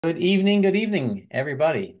Good evening,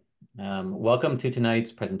 everybody. Welcome to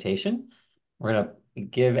tonight's presentation. We're going to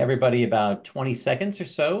give everybody about 20 seconds or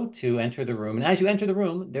so to enter the room. And as you enter the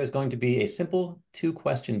room, there's going to be a simple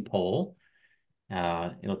two-question poll.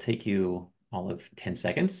 It'll take you all of 10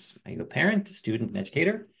 seconds. Are you a parent, student, and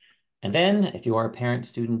educator? And then if you are a parent,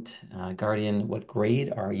 student, guardian, what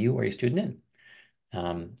grade are you or your student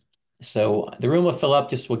in? So the room will fill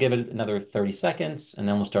up, we'll give it another 30 seconds, and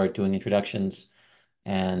then we'll start doing introductions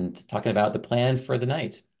and talking about the plan for the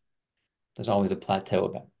night. There's always a plateau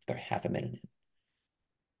about half a minute in.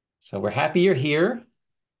 So we're happy you're here.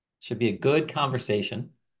 Should be a good conversation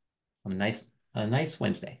on a nice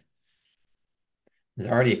Wednesday. There's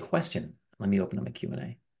already a question. Let me open up my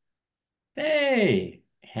Q&A. Hey,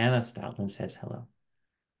 Hannah Stoutland says hello.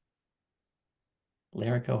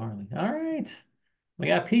 Lyrico Harley. All right. We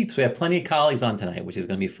got peeps. We have plenty of colleagues on tonight, which is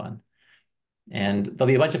going to be fun. And there'll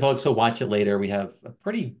be a bunch of folks who'll watch it later. We have a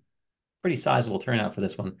pretty sizable turnout for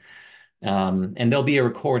this one. And there'll be a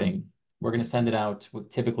recording. We're going to send it out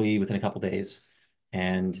typically within a couple days,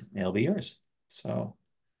 and it'll be yours. So,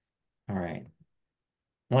 all right.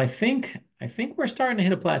 Well, I think we're starting to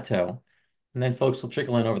hit a plateau, and then folks will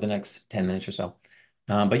trickle in over the next 10 minutes or so.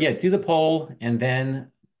 But yeah, do the poll, and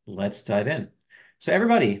then let's dive in. So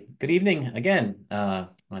everybody, good evening again.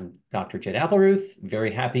 I'm Dr. Jed Applerouth.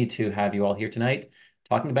 Very happy to have you all here tonight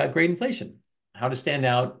talking about grade inflation, how to stand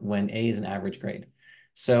out when A is an average grade.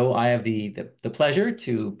 So I have the pleasure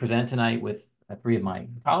to present tonight with three of my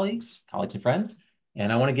colleagues and friends,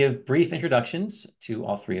 and I want to give brief introductions to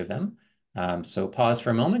all three of them. So pause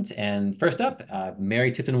for a moment. And first up,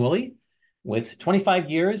 Mary Tipton-Woolley. With 25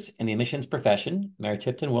 years in the admissions profession, Mary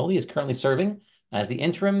Tipton-Woolley is currently serving as the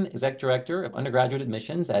interim exec director of undergraduate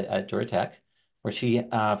admissions at Georgia Tech, where she,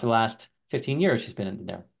 for the last 15 years, she's been in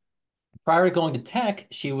there. Prior to going to Tech,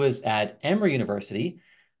 she was at Emory University,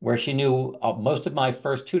 where she knew most of my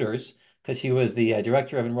first tutors, because she was the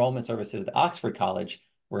director of enrollment services at Oxford College,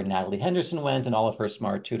 where Natalie Henderson went, and all of her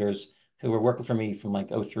smart tutors who were working for me from like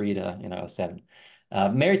 03 to 07.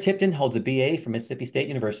 Mary Tipton holds a BA from Mississippi State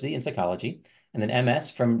University in psychology, and an MS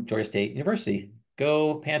from Georgia State University.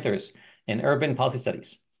 Go Panthers! In urban policy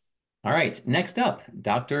studies. All right, next up,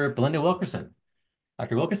 Dr. Belinda Wilkerson.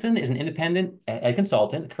 Dr. Wilkerson is an independent ed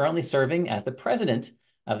consultant currently serving as the president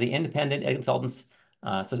of the Independent Ed Consultants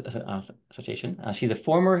Association. She's a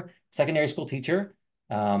former secondary school teacher,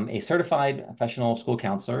 a certified professional school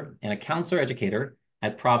counselor, and a counselor educator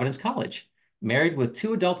at Providence College. Married with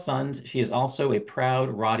 2 adult sons, she is also a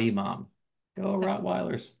proud Roddy mom. Go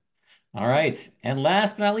Rottweilers. All right, and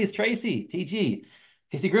last but not least, Tracy, TG.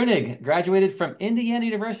 Tracy Grunig graduated from Indiana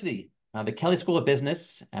University, the Kelley School of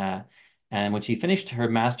Business, and when she finished her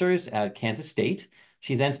master's at Kansas State,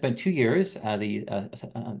 she then spent 2 years as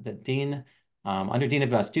the dean, under dean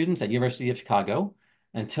of students at University of Chicago.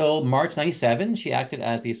 Until March 97, she acted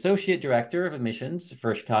as the associate director of admissions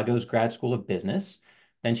for Chicago's Grad School of Business.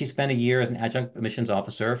 Then she spent a year as an adjunct admissions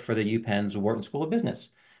officer for the UPenn's Wharton School of Business,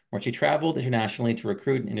 where she traveled internationally to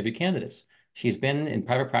recruit and interview candidates. She's been in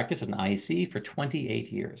private practice as an IEC for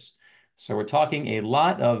 28 years. So we're talking a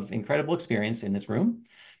lot of incredible experience in this room.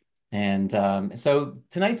 And so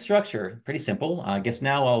tonight's structure, pretty simple. I guess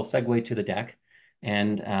now I'll segue to the deck.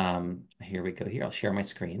 And here we go. Here, I'll share my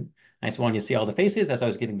screen. I just want you to see all the faces as I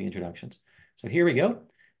was giving the introductions. So here we go.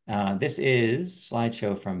 This is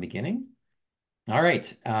slideshow from beginning. All right.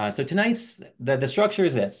 So tonight's, the structure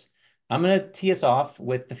is this. I'm going to tee us off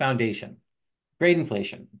with the foundation. Grade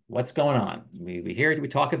inflation. What's going on? We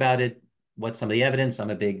talk about it. What's some of the evidence? I'm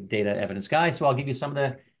a big data evidence guy, so I'll give you some of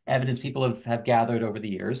the evidence people have gathered over the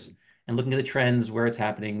years and looking at the trends, where it's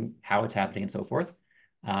happening, how it's happening, and so forth.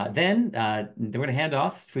 Then we're going to hand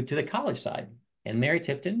off to the college side. And Mary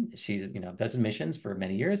Tipton, she's does admissions for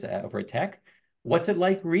many years over at Tech. What's it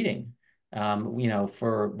like reading?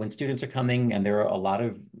 For when students are coming and there are a lot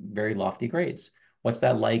of very lofty grades. What's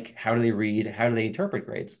that like? How do they read? How do they interpret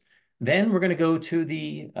grades? Then we're going to go to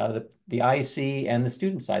the IEC and the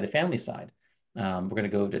student side, the family side. We're going to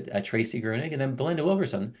go to Tracy Grunig and then Belinda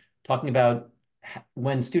Wilkerson, talking about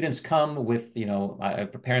when students come with,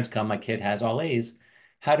 parents come, my kid has all A's,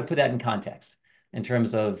 how to put that in context in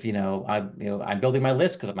terms of, I'm building my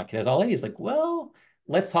list because my kid has all A's. Like, well,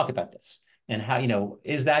 let's talk about this. And how,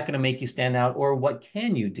 is that going to make you stand out, or what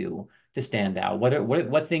can you do to stand out?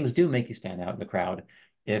 What things do make you stand out in the crowd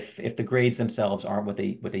if the grades themselves aren't what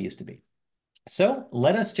they used to be? So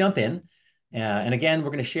let us jump in. And again,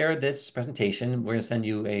 we're going to share this presentation. We're going to send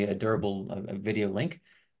you a durable video link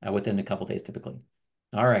within a couple days typically.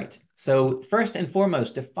 All right. So first and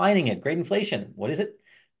foremost, defining it, grade inflation. What is it?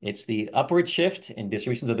 It's the upward shift in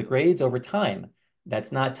distributions of the grades over time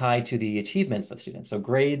that's not tied to the achievements of students. So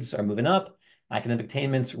grades are moving up, academic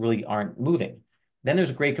attainments really aren't moving. Then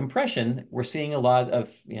there's grade compression. We're seeing a lot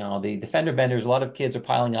of, the fender benders, a lot of kids are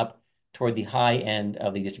piling up toward the high end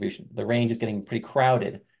of the distribution. The range is getting pretty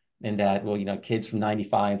crowded in that, well, kids from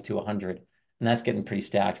 95 to 100, and that's getting pretty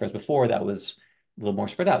stacked, whereas before that was a little more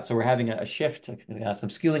spread out. So we're having a shift, some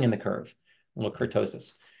skewing in the curve, a little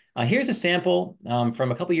kurtosis. Here's a sample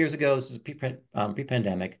from a couple years ago. This is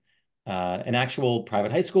pre-pandemic, an actual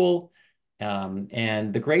private high school.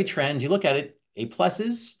 And the grade trends, you look at it, A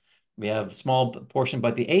pluses, we have a small portion,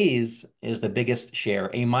 but the A's is the biggest share.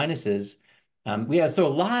 A minuses, we have, so a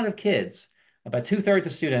lot of kids, about 2/3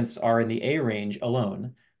 of students are in the A range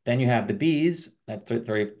alone. Then you have the B's at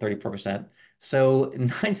 34%. So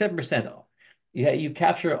 97%, you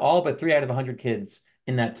capture all but 3 out of 100 kids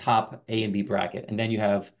in that top A and B bracket. And then you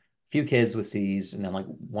have a few kids with C's and then like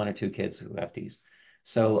 1 or 2 kids who have D's.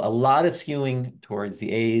 So a lot of skewing towards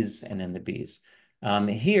the A's and then the B's.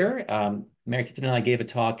 Here, Mary Tipton and I gave a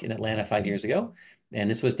talk in Atlanta 5 years ago, and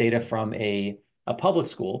this was data from a public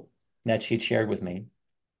school that she'd shared with me,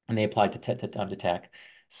 and they applied to tech.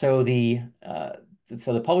 So the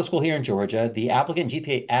public school here in Georgia, the applicant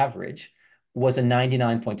GPA average was a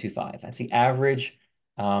 99.25. That's the average,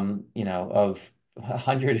 of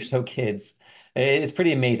 100 or so kids. It's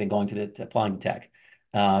pretty amazing going to applying to tech.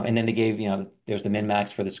 And then they gave, there's the min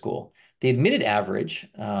max for the school. The admitted average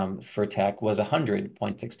for tech was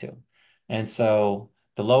 100.62. And so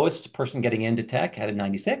the lowest person getting into tech had a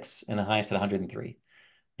 96 and the highest had 103.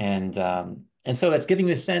 And so that's giving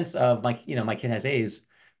you a sense of my kid has A's,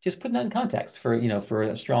 just putting that in context for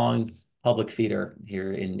a strong public feeder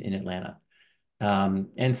here in Atlanta.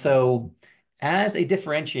 And so as a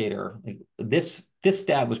differentiator, like this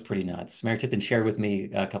stat was pretty nuts. Mary Tipton shared with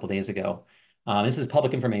me a couple days ago. This is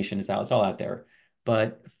public information, it's all out there.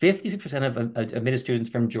 But 56% of admitted students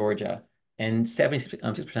from Georgia and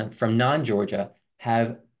 76% from non-Georgia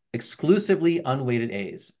have exclusively unweighted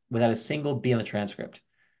A's without a single B on the transcript.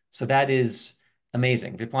 So that is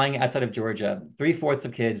amazing. If you're applying outside of Georgia, 3/4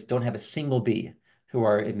 of kids don't have a single B who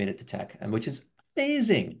are admitted to tech, which is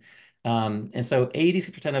amazing. And so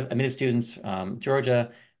 86% of admitted students,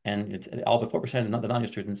 Georgia, and all but 4% of the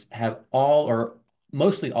non-Georgia students have all or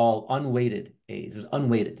mostly all unweighted A's. This is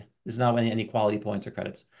unweighted. This is not any quality points or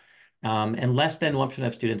credits. And less than 1%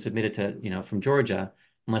 of students admitted to, from Georgia,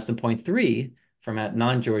 and less than 0.3 from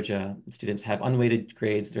non-Georgia students have unweighted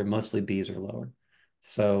grades that are mostly B's or lower.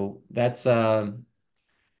 So that's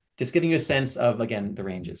just giving you a sense of, again, the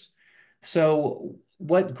ranges. So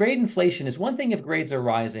what grade inflation is, one thing if grades are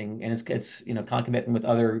rising and it's concomitant with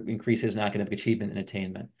other increases in academic achievement and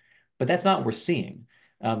attainment, but that's not what we're seeing.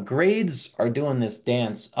 Grades are doing this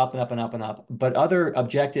dance up and up and up and up, but other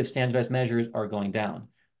objective standardized measures are going down.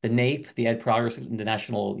 The NAEP, the Ed Progress, the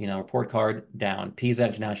national report card, down. PISA,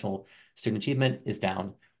 International Student Achievement, is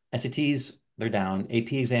down. SATs, they're down.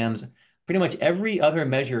 AP exams, pretty much every other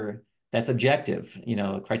measure that's objective,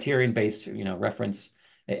 criterion-based, reference,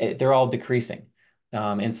 they're all decreasing.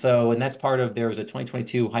 And that's part of, there was a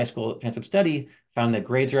 2022 high school transcript study found that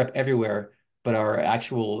grades are up everywhere, but our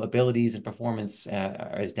actual abilities and performance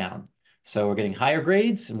is down. So we're getting higher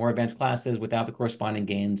grades and more advanced classes without the corresponding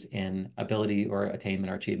gains in ability or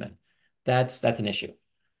attainment or achievement. That's an issue.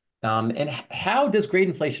 And how does grade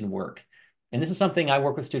inflation work? And this is something I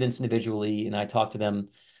work with students individually, and I talk to them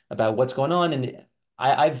about what's going on. And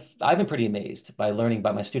I've been pretty amazed by learning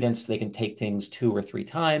about my students. They can take things 2 or 3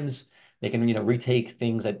 times. They can retake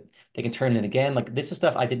things that they can turn in again. Like, this is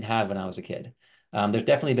stuff I didn't have when I was a kid. There's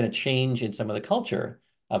definitely been a change in some of the culture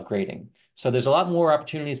of grading. So there's a lot more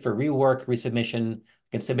opportunities for rework, resubmission.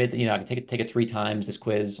 I can submit, I can take it 3 times, this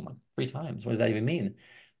quiz. I'm like, 3 times? What does that even mean?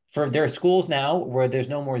 There are schools now where there's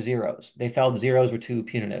no more zeros. They felt zeros were too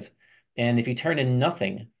punitive. And if you turn in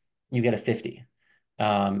nothing, you get a 50.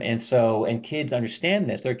 And kids understand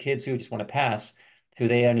this. There are kids who just want to pass, who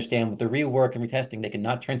they understand with the rework and retesting, they can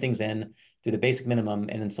not turn things in, do the basic minimum,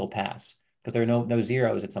 and then still pass, because there are no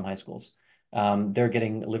zeros at some high schools. They're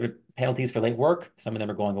getting penalties for late work. Some of them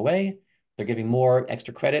are going away. They're giving more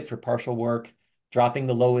extra credit for partial work. Dropping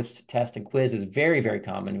the lowest test and quiz is very, very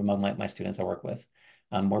common among my students I work with.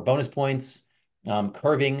 More bonus points,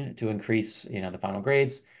 curving to increase, the final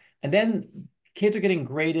grades. And then kids are getting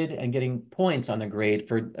graded and getting points on their grade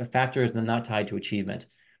for factors that are not tied to achievement.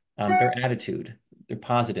 Their attitude, they're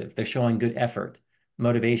positive, they're showing good effort,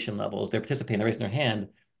 motivation levels, they're participating, they're raising their hand,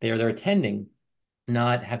 they're attending,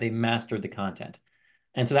 not have they mastered the content.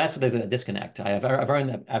 And so that's where there's a disconnect. I have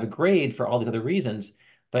a grade for all these other reasons,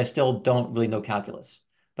 but I still don't really know calculus.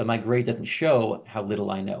 But my grade doesn't show how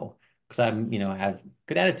little I know. because I'm, have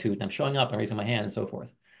good attitude and I'm showing up and raising my hand and so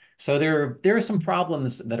forth. So there are some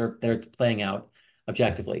problems that are playing out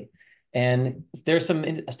objectively. And there's some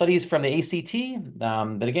studies from the ACT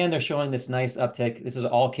that again, they're showing this nice uptick. This is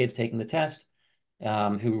all kids taking the test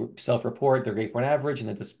who self-report their grade point average, and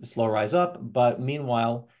it's a slow rise up. But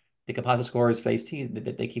meanwhile, the composite scores for ACT,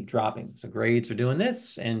 they keep dropping. So grades are doing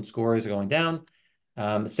this, and scores are going down.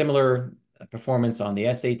 Similar performance on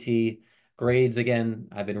the SAT. Grades, again,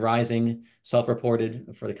 have been rising,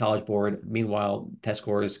 self-reported for the College Board. Meanwhile, test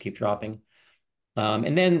scores keep dropping.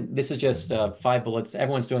 And then this is just 5 bullets.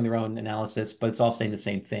 Everyone's doing their own analysis, but it's all saying the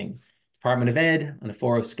same thing. Department of Ed on the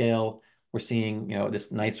 4.0 scale, we're seeing,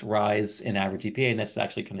 this nice rise in average GPA, and that's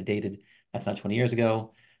actually kind of dated. That's not 20 years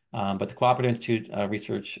ago. But the Cooperative Institute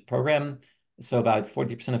research program, so about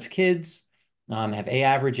 40% of kids have A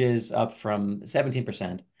averages up from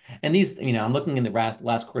 17%. And these, I'm looking in the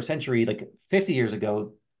last quarter century, like 50 years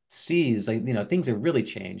ago, C's, like, things have really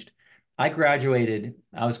changed. I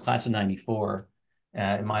was class of 94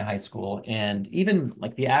 in my high school. And even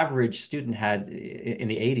like the average student had in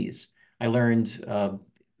the 80s, I learned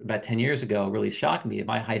about 10 years ago, really shocked me. At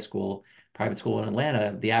my high school, private school in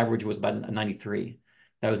Atlanta, the average was about a 93.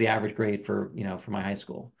 That was the average grade for my high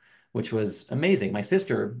school, which was amazing. My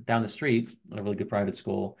sister down the street, a really good private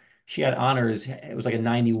school, she had honors. It was like a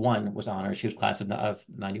 91 was honors. She was class of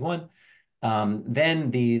 91.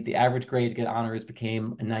 Then the average grade to get honors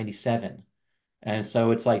became a 97. And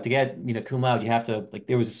so it's like to get, cum laude, you have to, like,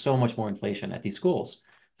 there was so much more inflation at these schools.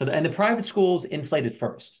 And the private schools inflated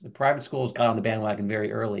first. The private schools got on the bandwagon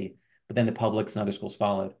very early, but then the publics and other schools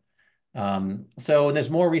followed. So there's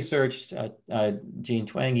more research, Gene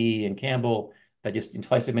Twangy and Campbell, that just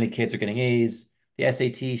twice as many kids are getting A's. The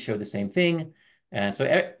SAT showed the same thing. And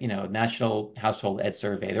so, National Household Ed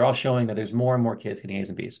Survey, they're all showing that there's more and more kids getting A's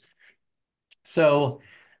and B's. So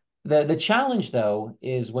the challenge, though,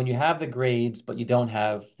 is when you have the grades, but you don't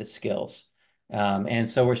have the skills. And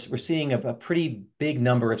so we're seeing a pretty big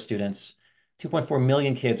number of students, 2.4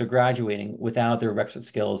 million kids are graduating without their requisite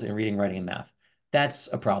skills in reading, writing, and math. That's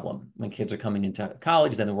a problem when kids are coming into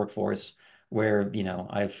college, then the workforce, where,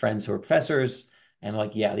 I have friends who are professors, and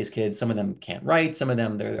like, yeah, these kids, some of them can't write, some of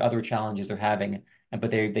them, there are other challenges they're having,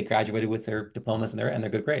 but they graduated with their diplomas and their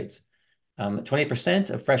good grades.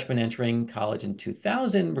 28% of freshmen entering college in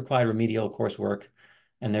 2000 required remedial coursework,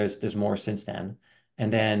 and there's more since then.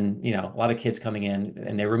 And then, a lot of kids coming in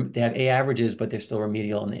and they have A averages, but they're still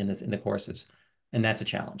remedial in the courses, and that's a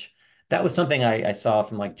challenge. That was something I saw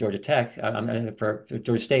from like Georgia Tech, for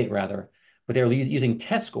Georgia State rather, where they were using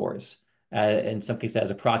test scores in some cases as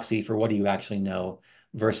a proxy for what do you actually know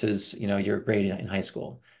versus your grade in high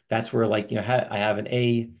school. That's where, like, I have an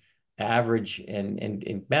A average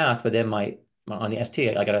in math, but then on the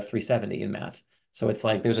ST, I got a 370 in math. So it's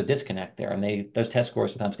like there's a disconnect there, and those test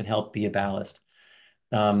scores sometimes can help be a ballast.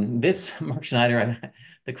 This Mark Schneider,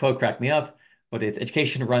 the quote cracked me up, but it's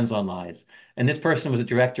education runs on lies. And this person was a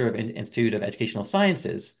director of Institute of Educational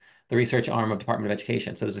Sciences, the research arm of Department of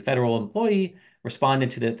Education. So as a federal employee, responded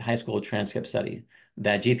to the high school transcript study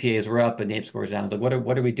that GPAs were up and NAEP scores down. It's like,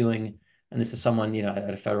 what are we doing? And this is someone,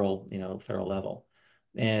 at a federal level.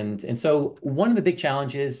 And so one of the big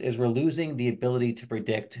challenges is we're losing the ability to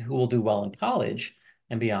predict who will do well in college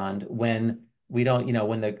and beyond when we don't,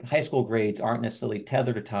 when the high school grades aren't necessarily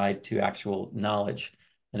tethered or tied to actual knowledge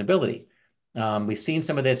and ability. We've seen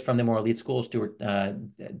some of this from the more elite schools. David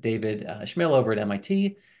Schmill over at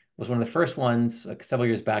MIT was one of the first ones several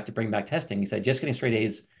years back to bring back testing. He said, just getting straight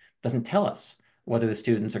A's doesn't tell us whether the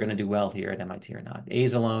students are going to do well here at MIT or not.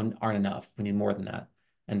 A's alone aren't enough. We need more than that.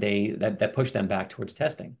 And that pushed them back towards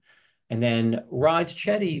testing. And then Raj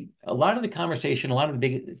Chetty, a lot of the conversation, a lot of the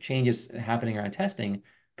big changes happening around testing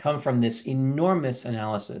come from this enormous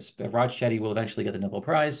analysis. But Raj Chetty will eventually get the Nobel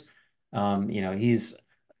Prize. He's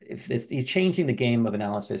changing the game of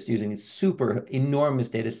analysis using super enormous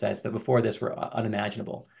data sets that before this were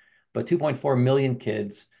unimaginable. But 2.4 million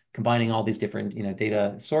kids combining all these different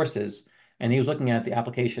data sources. And he was looking at the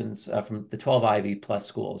applications from the 12 Ivy plus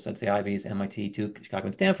schools. That's the Ivies, MIT, Duke, Chicago,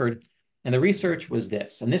 and Stanford. And the research was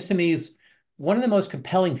this. And this to me is one of the most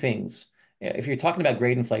compelling things. If you're talking about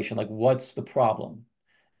grade inflation, like what's the problem?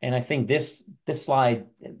 And I think this slide,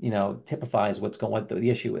 typifies what the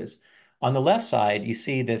issue is. On the left side, you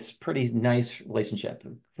see this pretty nice relationship,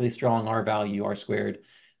 really strong R value, R squared,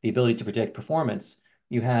 the ability to predict performance.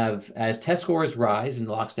 You have, as test scores rise in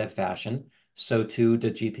lockstep fashion, so too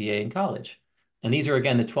does GPA in college. And these are,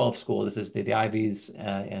 again, the 12 schools. This is the Ivies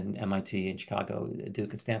and MIT and Chicago,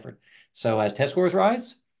 Duke and Stanford. So as test scores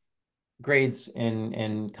rise, grades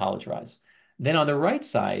in college rise. Then on the right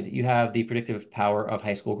side, you have the predictive power of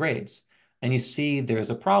high school grades. And you see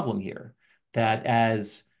there's a problem here that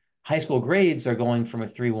as high school grades are going from a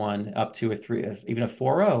 3.1 up to a 3, even a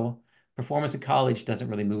 4.0, performance in college doesn't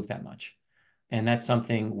really move that much. And that's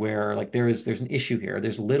something where like there's an issue here.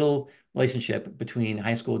 There's little relationship between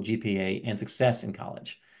high school GPA and success in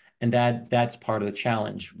college. And that's part of the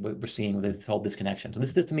challenge we're seeing with this whole disconnection. So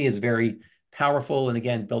this to me is very powerful and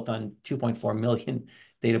again built on 2.4 million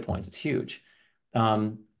data points. It's huge.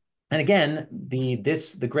 Um, and again,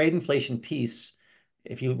 the grade inflation piece,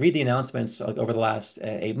 if you read the announcements over the last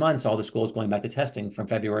 8 months, all the schools going back to testing from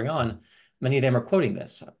February on, many of them are quoting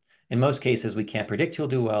this. In most cases, we can't predict who'll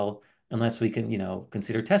do well unless we can,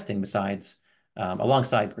 consider testing besides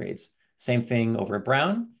alongside grades. Same thing over at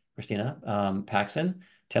Brown, Christina Paxson.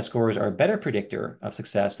 Test scores are a better predictor of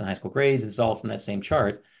success than high school grades. It's all from that same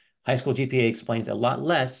chart. High school GPA explains a lot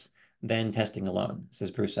less than testing alone,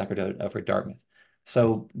 says Bruce Sacerdote over at Dartmouth.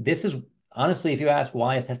 So this is honestly, if you ask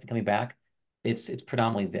why is testing coming back, it's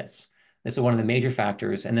predominantly this. This is one of the major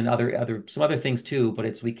factors, and then some other things too.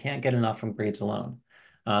 But we can't get enough from grades alone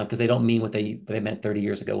because they don't mean what they meant 30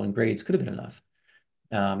 years ago when grades could have been enough.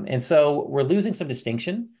 And so we're losing some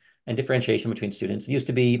distinction and differentiation between students. It used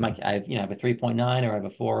to be I have a 3.9 or I have a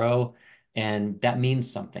 4.0, and that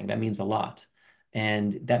means something. That means a lot,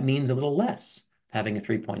 and that means a little less having a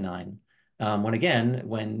 3.9.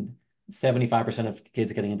 When 75% of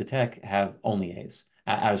kids getting into tech have only A's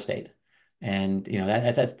out of state. And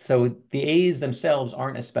that's so the A's themselves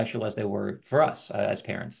aren't as special as they were for us as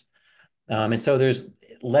parents. And so there's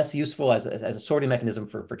less useful as a sorting mechanism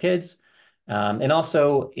for kids. And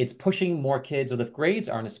also it's pushing more kids. So if grades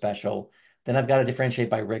aren't as special, then I've got to differentiate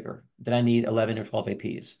by rigor. Then I need 11 or 12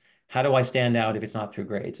 APs. How do I stand out if it's not through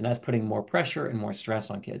grades? And that's putting more pressure and more stress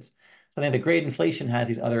on kids. So I think the grade inflation has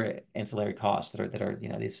these other ancillary costs that are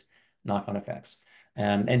these knock-on effects.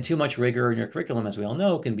 And too much rigor in your curriculum, as we all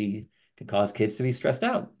know, can cause kids to be stressed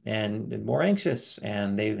out and more anxious,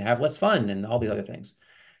 and they have less fun and all these other things.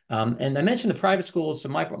 And I mentioned the private schools. So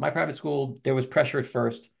my private school, there was pressure at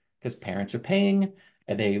first because parents are paying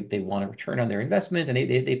and they want a return on their investment, and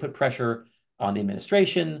they put pressure on the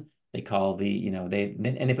administration. They call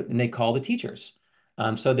they call the teachers.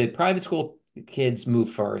 So the private school kids move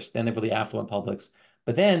first, then the really affluent publics.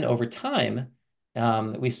 But then over time,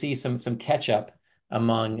 we see some catch up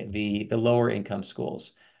among the lower income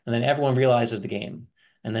schools, and then everyone realizes the game.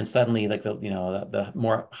 And then suddenly, like the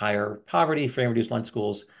more higher poverty, free and reduced lunch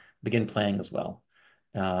schools begin playing as well.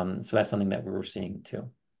 So that's something that we're seeing too.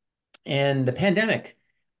 And the pandemic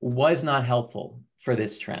was not helpful for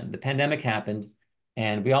this trend. The pandemic happened,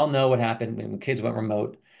 and we all know what happened when kids went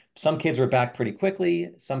remote. Some kids were back pretty quickly.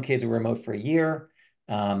 Some kids were remote for a year.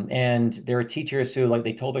 And there are teachers who, like,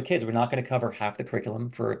 they told their kids, we're not going to cover half the curriculum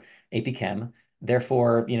for AP Chem.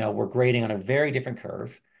 Therefore, we're grading on a very different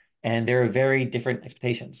curve, and there are very different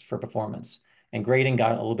expectations for performance. And grading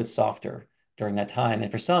got a little bit softer during that time.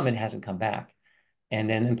 And for some, it hasn't come back. And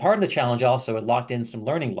then, and part of the challenge also, it locked in some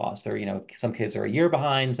learning loss. Some kids are a year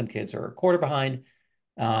behind, some kids are a quarter behind.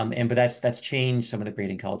 But that's changed some of the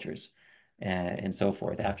grading cultures and so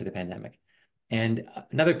forth after the pandemic. And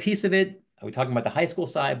another piece of it, we're talking about the high school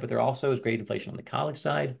side, but there also is grade inflation on the college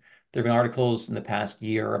side. There have been articles in the past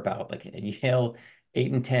year about, like, at Yale,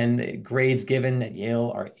 8 and 10 grades given at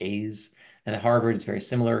Yale are A's, and at Harvard it's very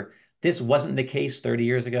similar. This wasn't the case 30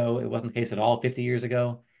 years ago. It wasn't the case at all 50 years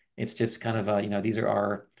ago. It's just kind of these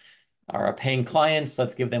are our paying clients.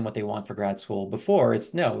 Let's give them what they want for grad school. Before,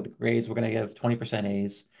 it's no, the grades, we're going to give 20%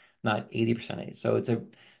 A's, not 80% A's. So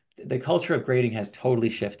the culture of grading has totally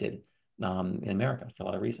shifted in America for a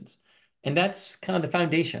lot of reasons. And that's kind of the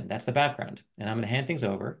foundation. That's the background. And I'm going to hand things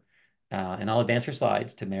over, and I'll advance your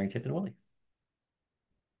slides to Mary, Tip, and Willie.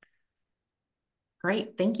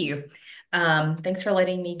 Great, thank you. Thanks for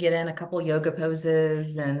letting me get in a couple yoga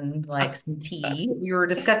poses and like some tea. We were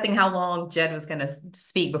discussing how long Jed was going to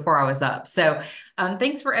speak before I was up. So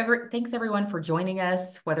thanks everyone for joining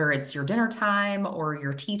us, whether it's your dinner time or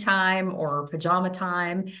your tea time or pajama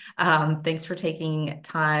time. Thanks for taking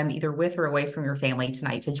time either with or away from your family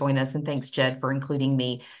tonight to join us. And thanks, Jed, for including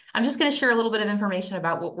me. I'm just going to share a little bit of information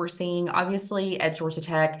about what we're seeing. Obviously, at Georgia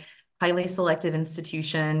Tech, highly selective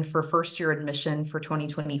institution. For first year admission for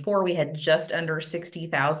 2024, we had just under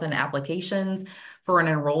 60,000 applications for an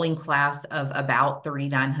enrolling class of about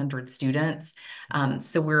 3,900 students.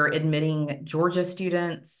 So we're admitting Georgia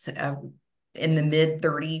students in the mid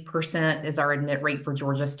 30% is our admit rate for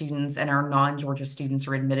Georgia students, and our non-Georgia students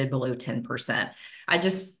are admitted below 10%. I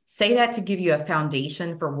just say that to give you a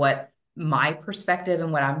foundation for what my perspective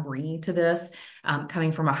and what I'm bringing to this,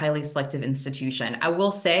 coming from a highly selective institution. I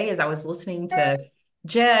will say, as I was listening to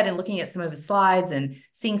Jed and looking at some of his slides and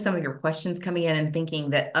seeing some of your questions coming in and thinking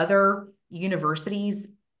that other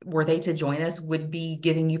universities, were they to join us, would be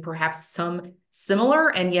giving you perhaps some similar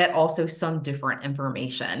and yet also some different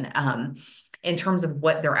information. In terms of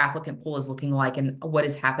what their applicant pool is looking like and what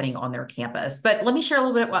is happening on their campus. But let me share a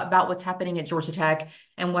little bit about what's happening at Georgia Tech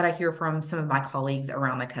and what I hear from some of my colleagues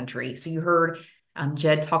around the country. So you heard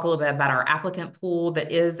Jed talk a little bit about our applicant pool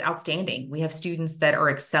that is outstanding. We have students that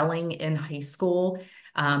are excelling in high school.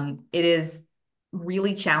 It is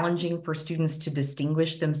really challenging for students to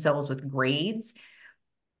distinguish themselves with grades.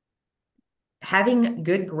 Having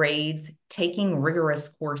good grades, taking rigorous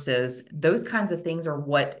courses, those kinds of things are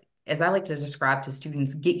what, as I like to describe to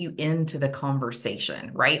students, get you into the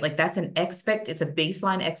conversation, right? Like it's a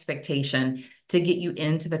baseline expectation to get you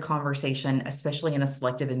into the conversation, especially in a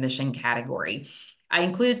selective admission category. I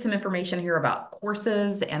included some information here about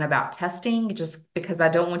courses and about testing, just because I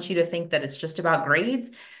don't want you to think that it's just about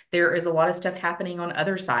grades. There is a lot of stuff happening on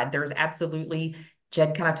other side. There's absolutely,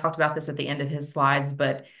 Jed kind of talked about this at the end of his slides,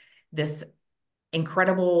 but this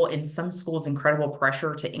incredible, in some schools, incredible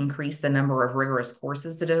pressure to increase the number of rigorous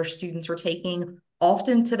courses that our students are taking,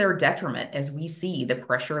 often to their detriment, as we see the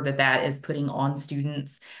pressure that is putting on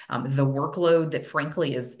students, the workload that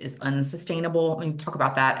frankly is unsustainable. We can talk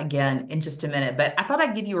about that again in just a minute, but I thought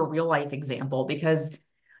I'd give you a real life example because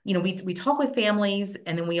we talk with families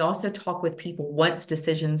and then we also talk with people once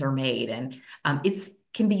decisions are made, and it's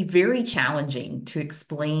can be very challenging to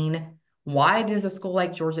explain why does a school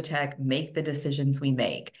like Georgia Tech make the decisions we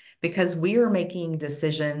make? Because we are making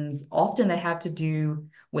decisions often that have to do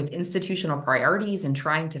with institutional priorities and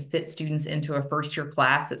trying to fit students into a first year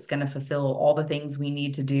class that's going to fulfill all the things we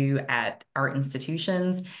need to do at our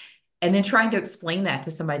institutions. And then trying to explain that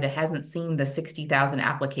to somebody that hasn't seen the 60,000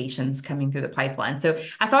 applications coming through the pipeline. So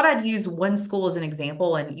I thought I'd use one school as an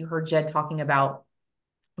example. And you heard Jed talking about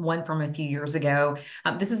one from a few years ago.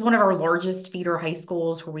 This is one of our largest feeder high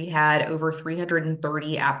schools where we had over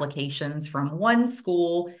 330 applications from one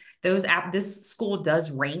school. This school does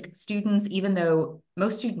rank students, even though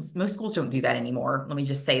most schools don't do that anymore. Let me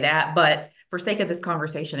just say that. But for sake of this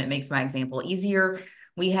conversation, it makes my example easier.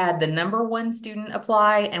 We had the number one student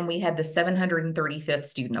apply and we had the 735th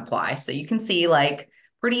student apply. So you can see like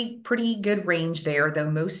pretty good range there, though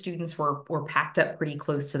most students were packed up pretty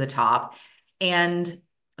close to the top. And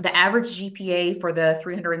the average GPA for the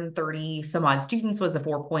 330 some odd students was a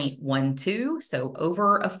 4.12, so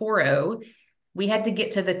over a 4.0. We had to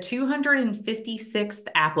get to the 256th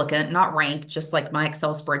applicant, not rank, just like my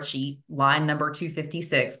Excel spreadsheet, line number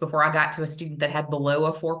 256, before I got to a student that had below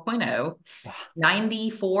a 4.0.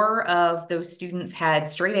 94 of those students had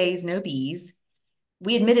straight A's, no B's.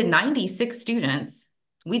 We admitted 96 students.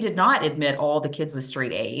 We did not admit all the kids with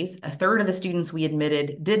straight A's. A third of the students we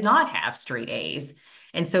admitted did not have straight A's.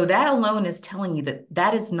 And so that alone is telling you that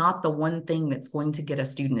that is not the one thing that's going to get a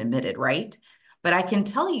student admitted, right? But I can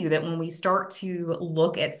tell you that when we start to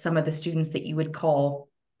look at some of the students that you would call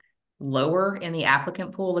lower in the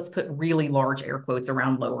applicant pool, let's put really large air quotes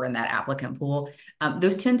around lower in that applicant pool.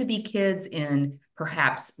 Those tend to be kids in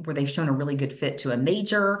perhaps where they've shown a really good fit to a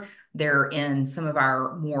major. They're in some of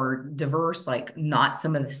our more diverse, like not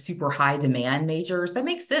some of the super high demand majors. That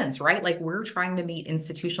makes sense, right? Like we're trying to meet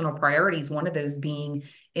institutional priorities, one of those being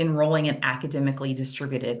enrolling an academically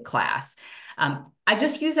distributed class. I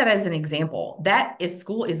just use that as an example.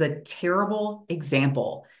 School is a terrible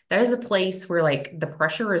example. That is a place where like the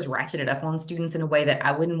pressure is ratcheted up on students in a way that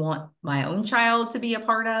I wouldn't want my own child to be a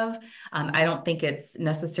part of. I don't think it's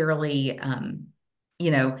necessarily,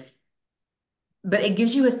 you know, but it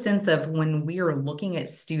gives you a sense of when we are looking at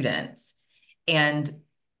students, and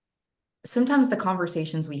sometimes the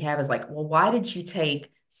conversations we have is like, well, why did you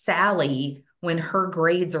take Sally when her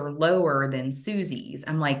grades are lower than Susie's?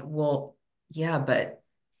 I'm like, well, yeah, but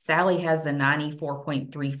Sally has a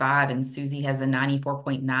 94.35 and Susie has a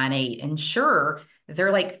 94.98. And sure,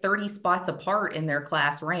 they're like 30 spots apart in their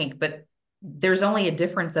class rank, but there's only a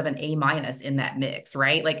difference of an A minus in that mix,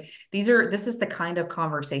 right? Like this is the kind of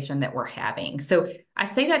conversation that we're having. So I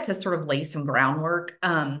say that to sort of lay some groundwork.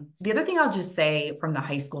 The other thing I'll just say from the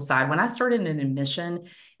high school side, when I started in admission,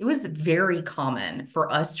 it was very common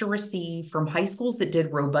for us to receive from high schools that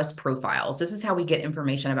did robust profiles. This is how we get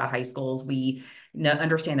information about high schools. We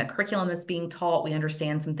understand the curriculum that's being taught. We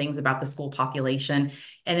understand some things about the school population.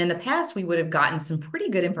 And in the past, we would have gotten some pretty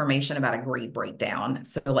good information about a grade breakdown.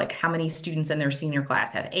 So like how many students in their senior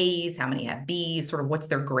class have A's, how many have B's, sort of what's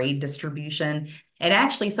their grade distribution. And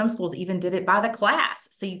actually some schools even did it by the class.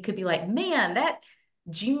 So you could be like, man,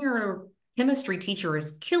 junior chemistry teacher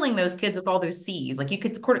is killing those kids with all those C's. Like you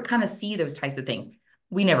could kind of see those types of things.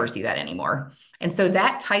 We never see that anymore. And so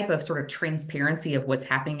that type of sort of transparency of what's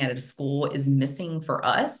happening at a school is missing for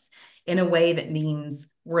us in a way that means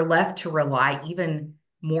we're left to rely even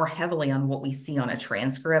more heavily on what we see on a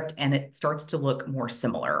transcript, and it starts to look more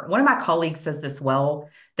similar. One of my colleagues says this well,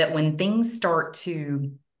 that when things start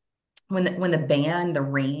to when the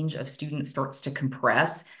range of students starts to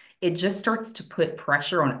compress, it just starts to put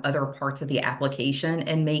pressure on other parts of the application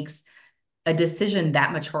and makes a decision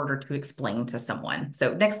that much harder to explain to someone.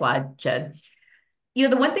 So next slide, Jed.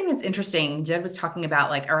 The one thing that's interesting, Jed was talking about,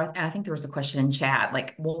 like, and I think there was a question in chat,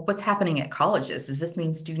 like, well, what's happening at colleges? Does this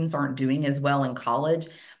mean students aren't doing as well in college?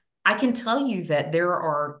 I can tell you that there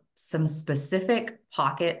are some specific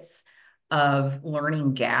pockets of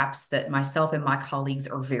learning gaps that myself and my colleagues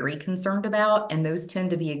are very concerned about, and those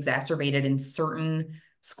tend to be exacerbated in certain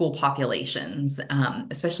school populations,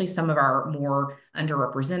 especially some of our more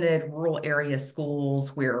underrepresented rural area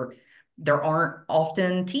schools where there aren't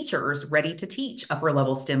often teachers ready to teach upper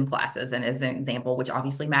level STEM classes, and as an example, which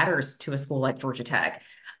obviously matters to a school like Georgia Tech.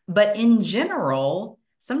 But in general,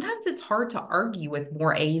 sometimes it's hard to argue with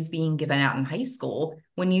more A's being given out in high school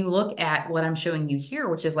when you look at what I'm showing you here,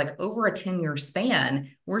 which is like over a 10-year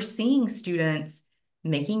span, we're seeing students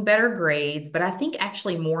making better grades, but I think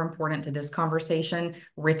actually more important to this conversation,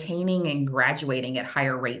 retaining and graduating at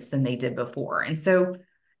higher rates than they did before. And so,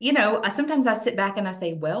 sometimes I sit back and I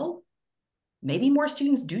say, well, maybe more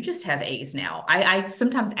students do just have A's now. I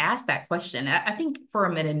sometimes ask that question. I think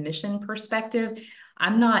from an admission perspective,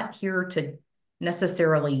 I'm not here to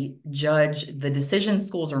necessarily judge the decision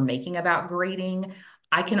schools are making about grading.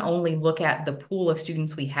 I can only look at the pool of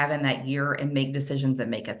students we have in that year and make decisions that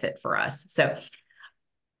make a fit for us. So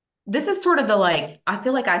this is sort of I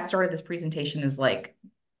feel like I started this presentation as like,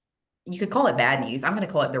 you could call it bad news. I'm going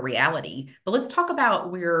to call it the reality. But let's talk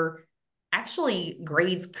about where actually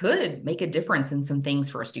grades could make a difference in some things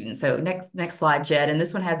for a student. So next slide, Jed. And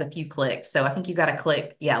this one has a few clicks. So I think you got to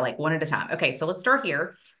click, yeah, like one at a time. Okay, so let's start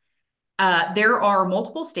here. There are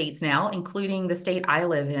multiple states now, including the state I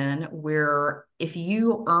live in, where if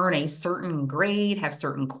you earn a certain grade, have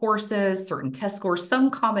certain courses, certain test scores,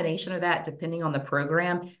 some combination of that, depending on the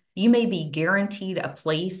program, you may be guaranteed a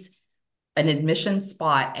place, an admission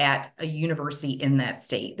spot at a university in that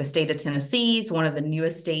state. The state of Tennessee is one of the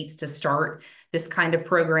newest states to start this kind of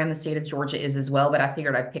program. The state of Georgia is as well, but I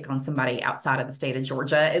figured I'd pick on somebody outside of the state of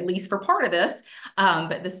Georgia, at least for part of this.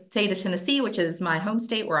 But the state of Tennessee, which is my home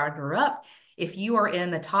state where I grew up, if you are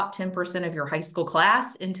in the top 10% of your high school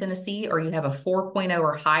class in Tennessee, or you have a 4.0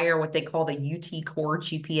 or higher, what they call the UT core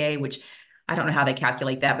GPA, which I don't know how they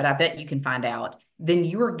calculate that, but I bet you can find out, then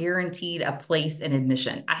you are guaranteed a place in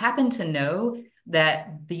admission. I happen to know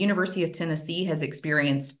that the University of Tennessee has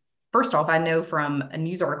experienced, first off, I know from a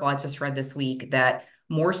news article I just read this week that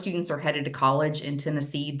more students are headed to college in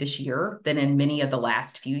Tennessee this year than in many of the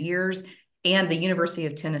last few years. And the University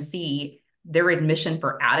of Tennessee, their admission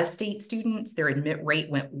for out-of-state students, their admit rate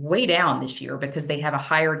went way down this year because they have a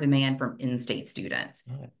higher demand from in-state students.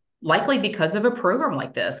 Right. Likely because of a program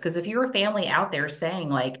like this. Because if you're a family out there saying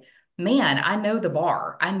like, man, I know the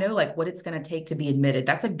bar, I know like what it's going to take to be admitted,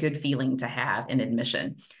 that's a good feeling to have in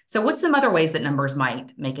admission. So what's some other ways that numbers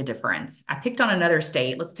might make a difference? I picked on another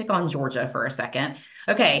state. Let's pick on Georgia for a second.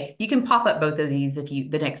 Okay, you can pop up both of these if you,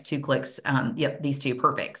 the next two clicks, yep, these two,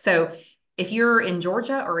 perfect. So if you're in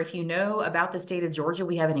Georgia, or if you know about the state of Georgia,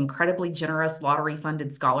 we have an incredibly generous lottery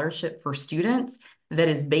funded scholarship for students that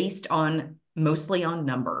is based on mostly on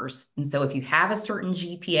numbers. And so if you have a certain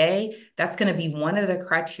GPA, that's going to be one of the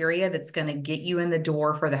criteria that's going to get you in the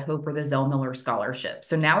door for the Hope or the Zell Miller scholarship.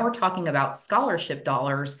 So now we're talking about scholarship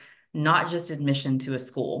dollars, not just admission to a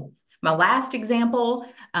school. My last example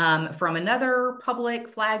from another public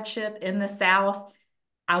flagship in the South,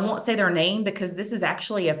 I won't say their name because this is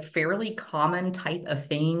actually a fairly common type of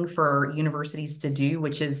thing for universities to do,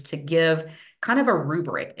 which is to give kind of a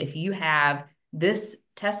rubric. If you have this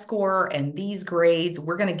test score and these grades,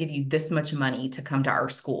 we're going to give you this much money to come to our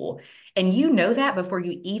school. And you know that before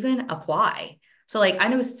you even apply. So like, I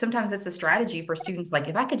know sometimes it's a strategy for students, like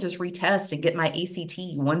if I could just retest and get my ACT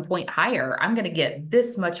 1 point higher, I'm going to get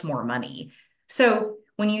this much more money. So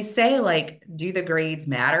when you say like, do the grades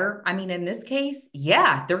matter? I mean, in this case,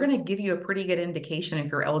 yeah, they're going to give you a pretty good indication if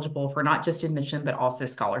you're eligible for not just admission, but also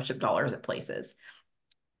scholarship dollars at places.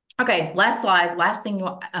 Okay, last slide, last thing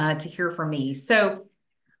to hear from me. So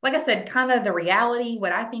like I said, kind of the reality,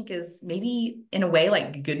 what I think is maybe in a way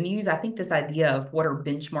like good news. I think this idea of what are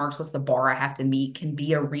benchmarks, what's the bar I have to meet can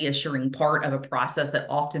be a reassuring part of a process that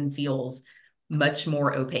often feels much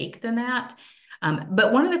more opaque than that.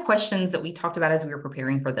 But one of the questions that we talked about as we were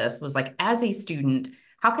preparing for this was like, as a student,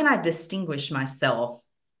 how can I distinguish myself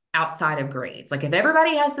outside of grades? Like, if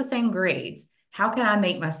everybody has the same grades, how can I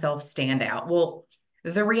make myself stand out? Well,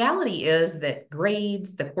 the reality is that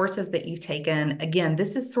grades, the courses that you've taken, again,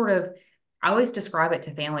 this is sort of, I always describe it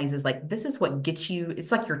to families as like, this is what gets you,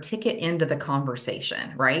 it's like your ticket into the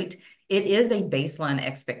conversation, right? It is a baseline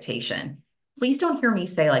expectation. Please don't hear me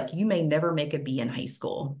say, like, you may never make a B in high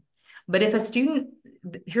school. But if a student,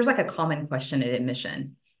 here's like a common question at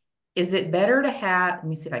admission. Is it better to have, let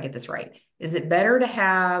me see if I get this right. Is it better to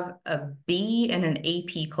have a B in an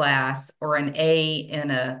AP class or an A in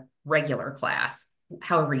a regular class,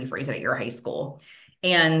 however you phrase it at your high school?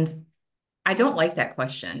 And I don't like that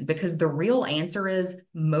question because the real answer is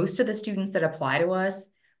most of the students that apply to us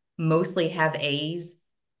mostly have A's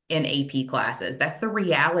in AP classes. That's the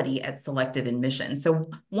reality at selective admission. So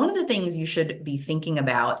one of the things you should be thinking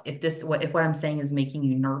about if what I'm saying is making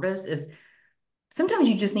you nervous is sometimes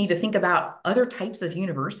you just need to think about other types of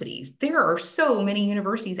universities. There are so many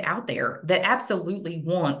universities out there that absolutely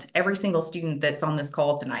want every single student that's on this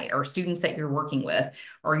call tonight, or students that you're working with,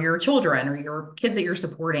 or your children, or your kids that you're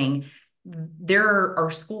supporting. There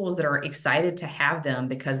are schools that are excited to have them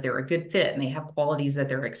because they're a good fit and they have qualities that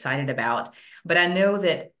they're excited about. But I know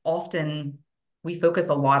that often we focus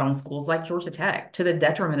a lot on schools like Georgia Tech to the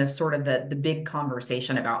detriment of sort of the big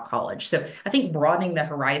conversation about college. So I think broadening the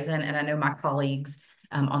horizon, and I know my colleagues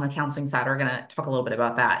on the counseling side are going to talk a little bit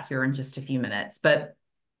about that here in just a few minutes. But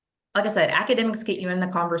like I said, academics get you in the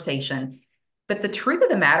conversation. But the truth of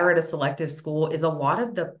the matter at a selective school is a lot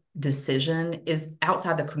of the decision is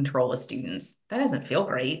outside the control of students. That doesn't feel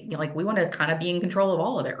great. Like we want to kind of be in control of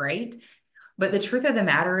all of it, right? But the truth of the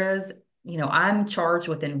matter is, I'm charged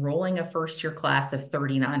with enrolling a first year class of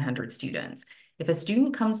 3,900 students. If a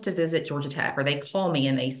student comes to visit Georgia Tech or they call me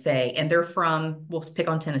and they say, and they're from, we'll pick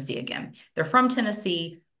on Tennessee again, they're from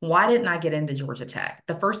Tennessee. Why didn't I get into Georgia Tech?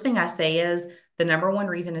 The first thing I say is the number one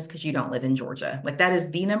reason is because you don't live in Georgia. Like that is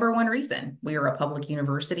the number one reason. We are a public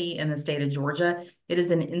university in the state of Georgia. It is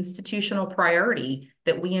an institutional priority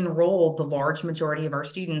that we enroll the large majority of our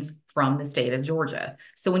students from the state of Georgia.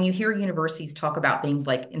 So when you hear universities talk about things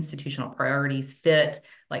like institutional priorities, fit,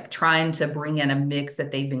 like trying to bring in a mix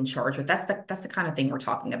that they've been charged with, that's the kind of thing we're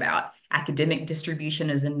talking about. Academic distribution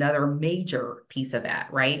is another major piece of that,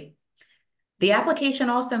 right? The application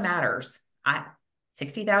also matters.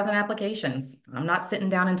 60,000 applications. I'm not sitting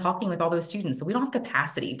down and talking with all those students. So we don't have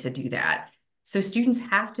capacity to do that. So students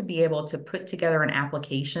have to be able to put together an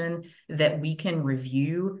application that we can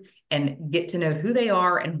review and get to know who they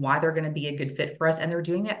are and why they're going to be a good fit for us. And they're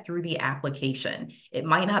doing that through the application. It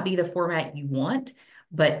might not be the format you want,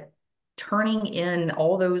 but turning in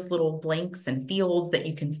all those little blanks and fields that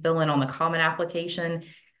you can fill in on the common application,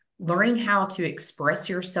 learning how to express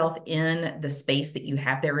yourself in the space that you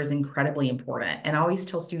have there is incredibly important. And I always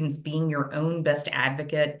tell students being your own best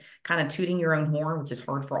advocate, kind of tooting your own horn, which is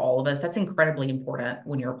hard for all of us. That's incredibly important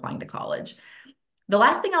when you're applying to college. The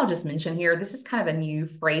last thing I'll just mention here, this is kind of a new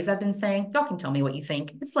phrase I've been saying. Y'all can tell me what you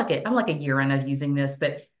think. I'm like a year in of using this,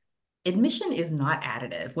 but admission is not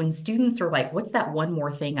additive. When students are like, what's that one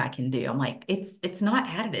more thing I can do? I'm like, it's not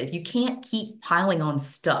additive. You can't keep piling on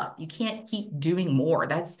stuff. You can't keep doing more.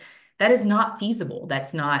 That is not feasible.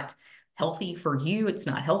 That's not healthy for you. It's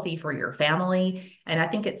not healthy for your family. And I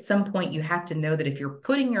think at some point you have to know that if you're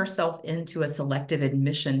putting yourself into a selective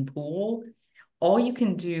admission pool, all you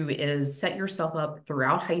can do is set yourself up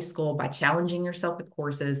throughout high school by challenging yourself with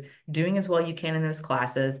courses, doing as well you can in those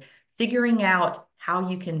classes, figuring out how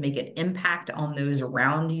you can make an impact on those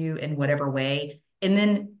around you in whatever way, and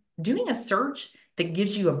then doing a search that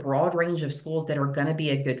gives you a broad range of schools that are going to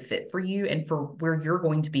be a good fit for you and for where you're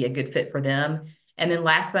going to be a good fit for them. And then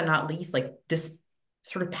last but not least, like just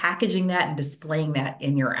sort of packaging that and displaying that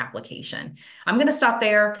in your application. I'm going to stop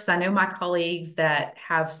there because I know my colleagues that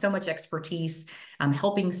have so much expertise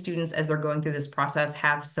helping students as they're going through this process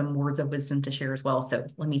have some words of wisdom to share as well. So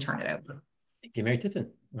let me turn it over. Thank you, Mary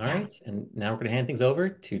Tiffin. All Yeah. right. And now we're going to hand things over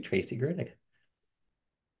to Tracy Gerdig.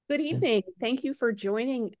 Good evening. Thank you for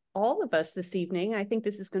joining all of us this evening. I think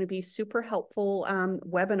this is going to be super helpful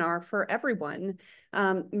webinar for everyone.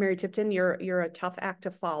 Mary Tipton, you're a tough act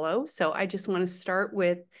to follow. So I just want to start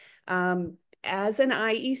with, as an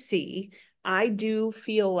IEC, I do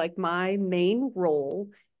feel like my main role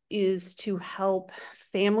is to help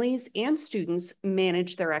families and students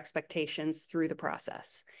manage their expectations through the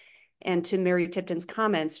process. And to Mary Tipton's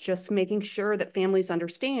comments, just making sure that families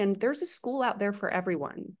understand there's a school out there for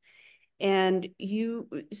everyone. And you,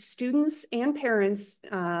 students and parents,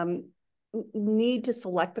 need to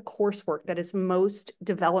select the coursework that is most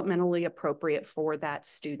developmentally appropriate for that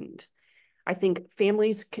student. I think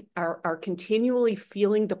families are continually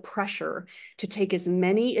feeling the pressure to take as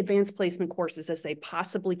many advanced placement courses as they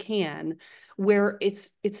possibly can, where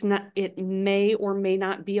it may or may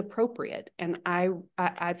not be appropriate. And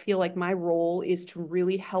I feel like my role is to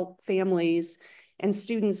really help families and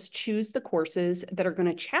students choose the courses that are going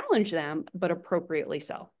to challenge them, but appropriately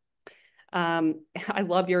so. I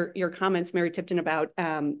love your comments, Mary Tipton, about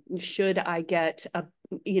should I get a,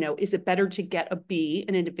 is it better to get a B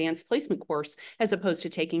in an advanced placement course as opposed to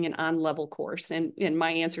taking an on-level course? And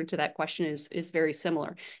my answer to that question is very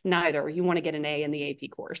similar. Neither. You want to get an A in the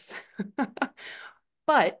AP course.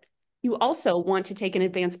 But you also want to take an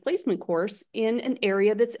advanced placement course in an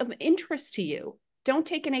area that's of interest to you. Don't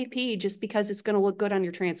take an AP just because it's going to look good on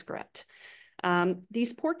your transcript.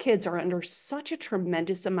 These poor kids are under such a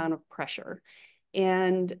tremendous amount of pressure.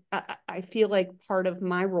 And I feel like part of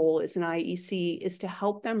my role as an IEC is to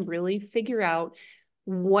help them really figure out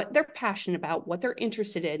what they're passionate about, what they're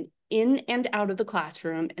interested in and out of the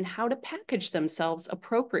classroom, and how to package themselves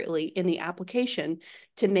appropriately in the application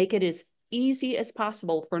to make it as easy as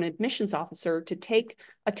possible for an admissions officer to take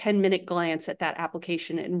a 10-minute glance at that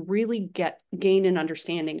application and really gain an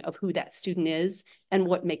understanding of who that student is and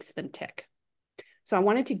what makes them tick. So I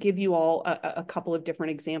wanted to give you all a couple of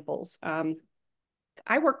different examples.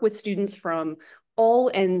 I work with students from all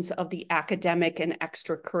ends of the academic and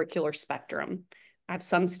extracurricular spectrum. I have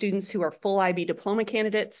some students who are full IB diploma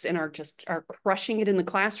candidates and are crushing it in the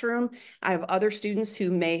classroom. I have other students who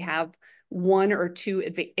may have 1 or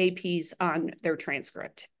 2 APs on their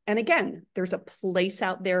transcript. And again, there's a place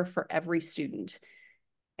out there for every student.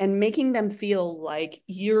 And making them feel like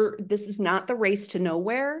this is not the race to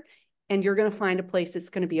nowhere, and you're going to find a place that's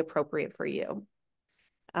going to be appropriate for you.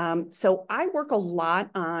 So I work a lot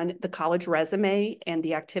on the college resume and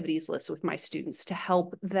the activities list with my students to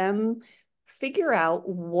help them figure out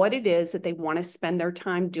what it is that they want to spend their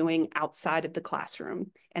time doing outside of the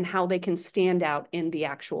classroom and how they can stand out in the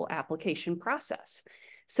actual application process.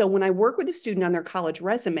 So when I work with a student on their college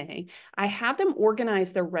resume, I have them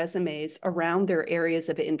organize their resumes around their areas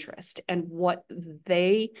of interest and what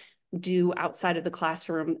they do outside of the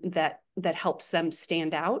classroom that helps them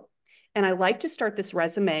stand out. And I like to start this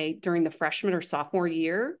resume during the freshman or sophomore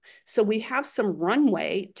year, so we have some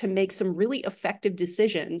runway to make some really effective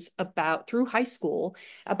decisions through high school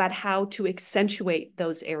about how to accentuate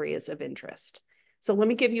those areas of interest. So let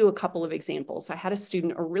me give you a couple of examples. I had a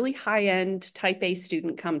student, a really high-end type A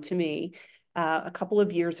student, come to me a couple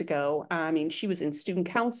of years ago. I mean, she was in student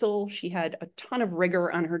council. She had a ton of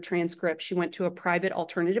rigor on her transcript. She went to a private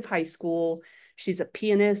alternative high school. She's a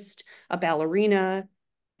pianist, a ballerina,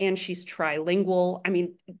 and she's trilingual. I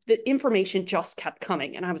mean, the information just kept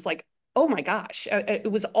coming. And I was like, oh my gosh,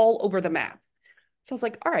 it was all over the map. So I was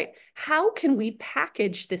like, all right, how can we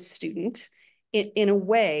package this student in a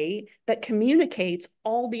way that communicates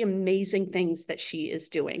all the amazing things that she is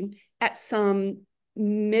doing at some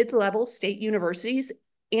mid-level state universities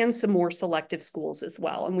and some more selective schools as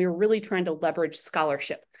well. And we were really trying to leverage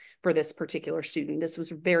scholarship for this particular student. This was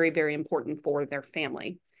very, very important for their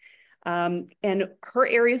family. And her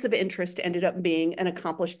areas of interest ended up being an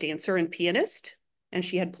accomplished dancer and pianist, and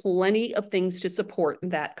she had plenty of things to support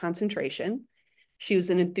that concentration. She was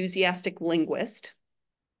an enthusiastic linguist.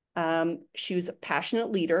 She was a passionate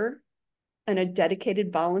leader and a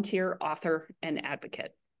dedicated volunteer, author, and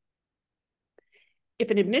advocate. If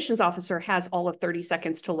an admissions officer has all of 30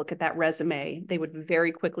 seconds to look at that resume, they would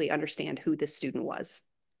very quickly understand who this student was.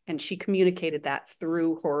 And she communicated that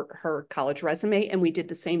through her college resume, and we did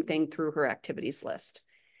the same thing through her activities list.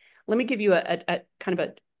 Let me give you a kind of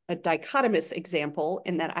a dichotomous example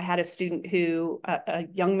in that I had a student a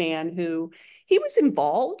young man who, he was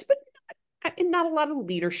involved, but not a lot of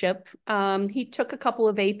leadership. He took a couple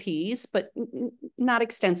of APs, but not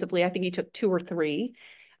extensively. I think he took 2 or 3.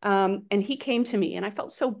 And he came to me, and I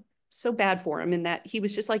felt so bad for him in that he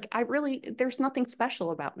was just like, there's nothing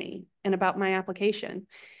special about me and about my application.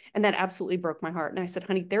 And that absolutely broke my heart. And I said,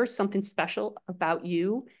 honey, there's something special about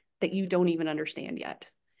you that you don't even understand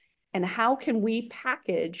yet. And how can we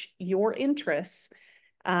package your interests?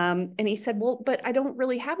 And he said, well, but I don't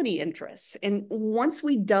really have any interests. And once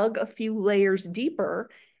we dug a few layers deeper,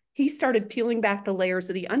 he started peeling back the layers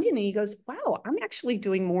of the onion, and he goes, wow, I'm actually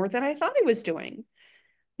doing more than I thought I was doing.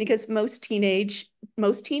 Because most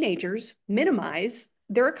teenagers minimize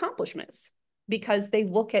their accomplishments because they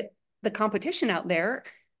look at the competition out there.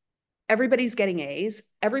 Everybody's getting A's,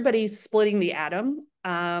 everybody's splitting the atom,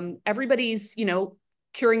 everybody's,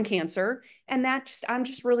 curing cancer, and I'm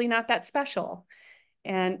just really not that special.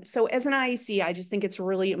 And so as an IEC, I just think it's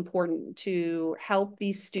really important to help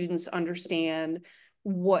these students understand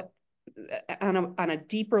what, on a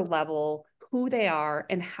deeper level, who they are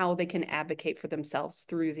and how they can advocate for themselves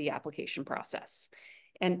through the application process.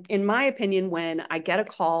 And in my opinion, when I get a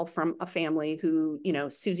call from a family who, you know,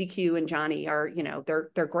 Susie Q and Johnny are, you know,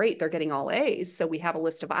 they're great, they're getting all A's, so we have a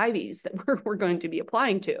list of Ivies that we're going to be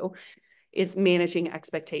applying to, is managing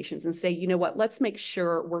expectations and say, you know what, let's make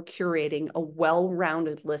sure we're curating a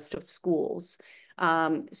well-rounded list of schools.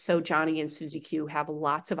 So Johnny and Susie Q have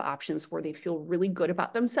lots of options where they feel really good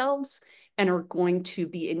about themselves and are going to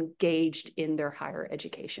be engaged in their higher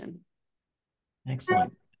education.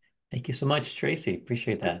 Excellent. Thank you so much, Tracy.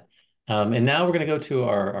 Appreciate that. And now we're going to go to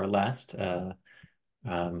our last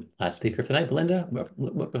last speaker of tonight, Belinda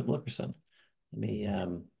Wilkerson. Let me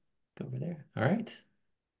go over there. All right.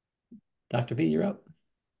 Dr. B, you're up.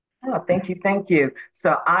 Oh, thank you. Thank you.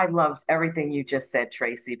 So I loved everything you just said,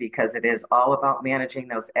 Tracy, because it is all about managing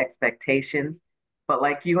those expectations. But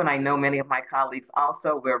like you and I know many of my colleagues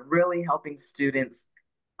also, we're really helping students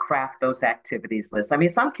craft those activities lists. I mean,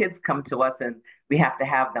 some kids come to us and we have to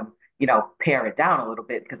have them, you know, pare it down a little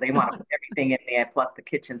bit because they want to put everything in there plus the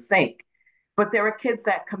kitchen sink. But there are kids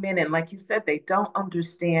that come in and, like you said, they don't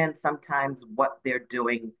understand sometimes what they're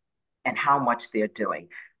doing and how much they're doing.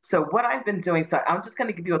 So what I've been doing, so I'm just going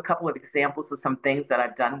to give you a couple of examples of some things that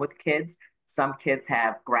I've done with kids. Some kids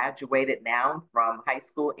have graduated now from high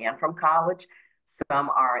school and from college. Some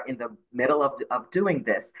are in the middle of doing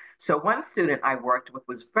this. So one student I worked with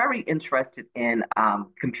was very interested in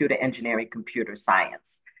computer engineering, computer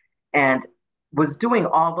science, and was doing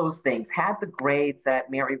all those things, had the grades that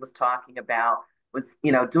Mary was talking about, was,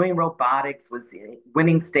 you know, doing robotics, was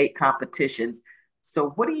winning state competitions.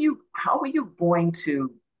 So how are you going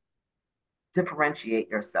to differentiate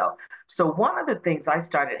yourself? So one of the things I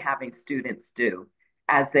started having students do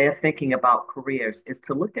as they're thinking about careers is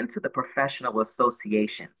to look into the professional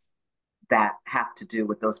associations that have to do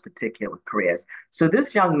with those particular careers. So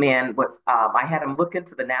this young man was, I had him look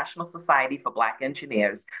into the National Society for Black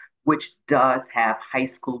Engineers, which does have high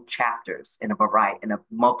school chapters in a variety, in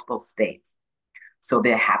multiple states. So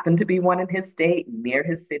there happened to be one in his state, near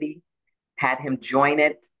his city, had him join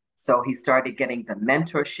it. So he started getting the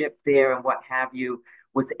mentorship there and what have you,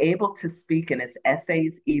 was able to speak in his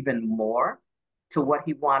essays even more to what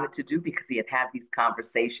he wanted to do because he had had these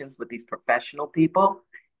conversations with these professional people.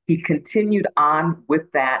 He continued on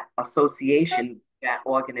with that association, that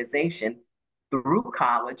organization through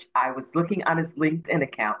college. I was looking on his LinkedIn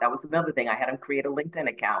account. That was another thing. I had him create a LinkedIn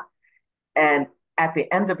account. And at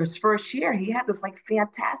the end of his first year, he had this like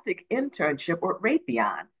fantastic internship with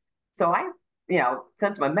Raytheon. So I, you know,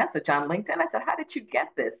 sent him a message on LinkedIn. I said, "How did you get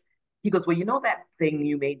this?" He goes, "Well, you know that thing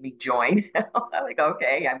you made me join?" I'm like,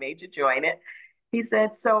 "Okay, I made you join it." He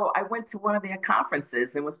said, "So I went to one of their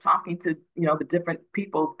conferences and was talking to, you know, the different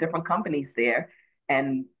people, different companies there,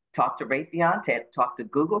 and talked to Raytheon, talked to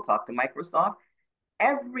Google, talked to Microsoft.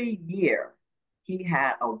 Every year, he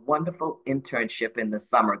had a wonderful internship in the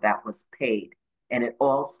summer that was paid. And it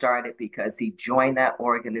all started because he joined that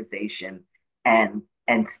organization and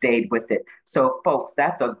stayed with it. So folks,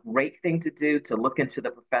 that's a great thing to do, to look into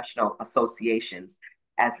the professional associations,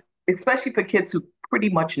 as especially for kids who pretty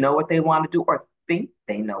much know what they want to do or think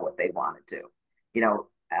they know what they want to do, you know,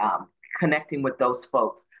 connecting with those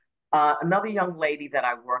folks. Another young lady that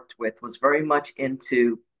I worked with was very much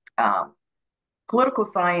into political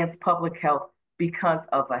science, public health, because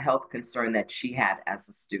of a health concern that she had as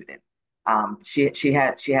a student. She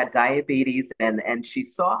had diabetes, and she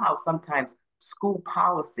saw how sometimes school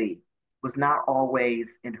policy was not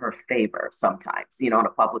always in her favor sometimes, you know, in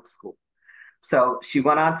a public school. So she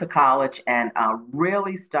went on to college and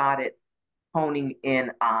really started honing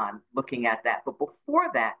in on looking at that. But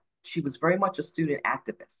before that, she was very much a student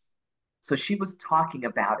activist. So she was talking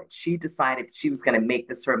about it. She decided she was going to make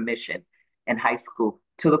this her mission in high school,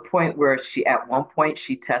 to the point where at one point,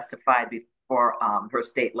 she testified before her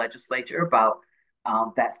state legislature about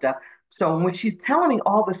that stuff. So when she's telling me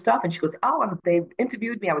all this stuff, and she goes, "Oh, and they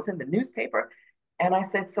interviewed me. I was in the newspaper." And I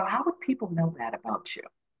said, "So how would people know that about you?"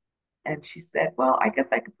 And she said, "Well, I guess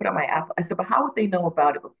I could put on my app." I said, "But how would they know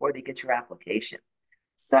about it before they get your application?"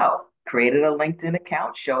 So created a LinkedIn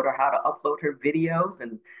account, showed her how to upload her videos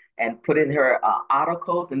and put in her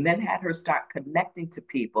articles, and then had her start connecting to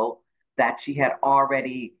people that she had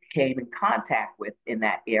already came in contact with in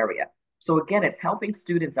that area. So again, it's helping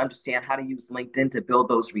students understand how to use LinkedIn to build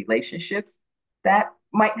those relationships that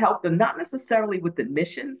might help them, not necessarily with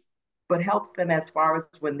admissions, but helps them as far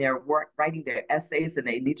as when they're writing their essays and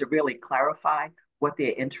they need to really clarify what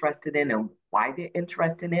they're interested in and why they're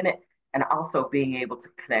interested in it. and also being able to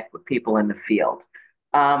connect with people in the field.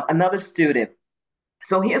 Another student,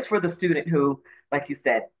 so here's for the student who, like you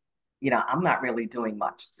said, I'm not really doing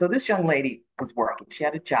much. So this young lady was working. She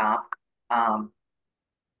had a job, um,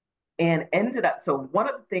 and ended up, so one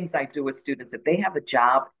of the things I do with students, if they have a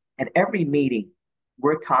job, at every meeting,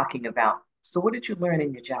 we're talking about, so what did you learn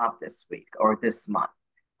in your job this week or this month?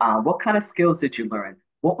 What kind of skills did you learn?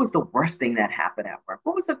 What was the worst thing that happened at work?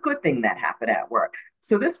 What was a good thing that happened at work?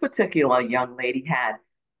 So this particular young lady had,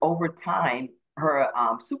 over time, her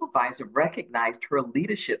supervisor recognized her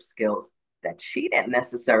leadership skills that she didn't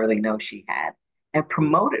necessarily know she had and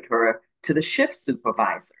promoted her to the shift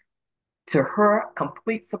supervisor, to her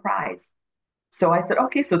complete surprise. So I said,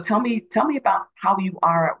 okay, so tell me about how you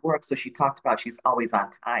are at work. So she talked about she's always on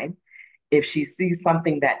time. If she sees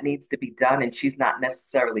something that needs to be done and she's not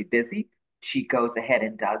necessarily busy, she goes ahead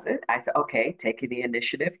and does it. I said, okay, taking the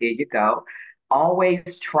initiative, here you go.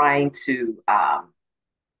 Always trying to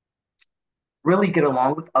really get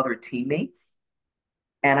along with other teammates.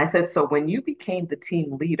 And I said, so when you became the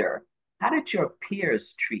team leader, how did your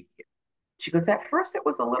peers treat you? She goes, at first it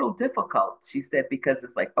was a little difficult. She said, because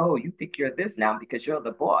it's like, oh, you think you're this now because you're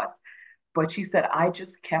the boss. But she said, I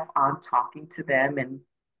just kept on talking to them and,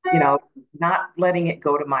 not letting it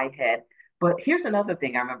go to my head. But here's another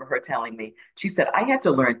thing I remember her telling me. She said, I had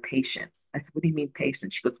to learn patience. I said, what do you mean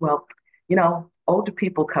patience? She goes, well, older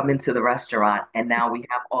people come into the restaurant and now we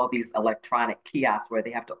have all these electronic kiosks where they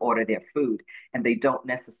have to order their food and they don't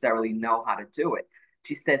necessarily know how to do it.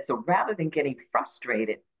 She said, so rather than getting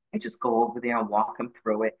frustrated, I just go over there and walk them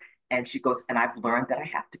through it. And she goes, and I've learned that I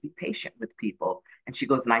have to be patient with people. And she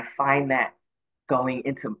goes, and I find that going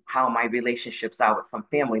into how my relationships are with some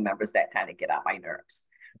family members that kind of get on my nerves.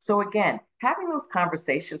 So again, having those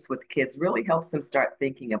conversations with kids really helps them start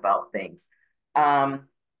thinking about things. I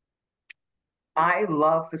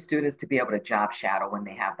love for students to be able to job shadow when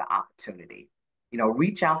they have the opportunity.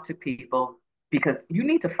 Reach out to people because you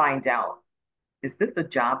need to find out, is this a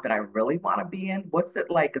job that I really want to be in? What's it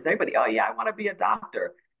like? Because everybody, oh yeah, I want to be a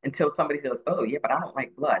doctor. Until somebody goes, oh yeah, but I don't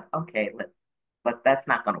like blood. Okay, but that's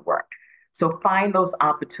not going to work. So find those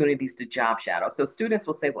opportunities to job shadow. So students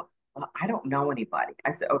will say, well, I don't know anybody.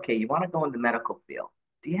 I said, okay, you want to go in the medical field.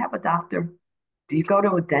 Do you have a doctor? Do you go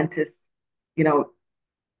to a dentist? You know,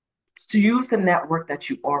 to use the network that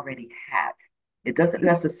you already have. It doesn't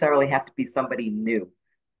necessarily have to be somebody new.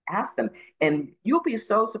 Ask them. And you'll be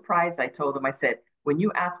so surprised. I told them, I said, when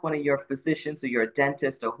you ask one of your physicians or your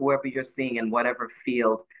dentist or whoever you're seeing in whatever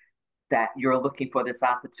field that you're looking for this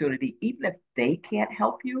opportunity, even if they can't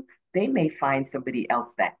help you, they may find somebody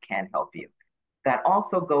else that can help you. That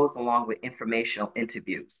also goes along with informational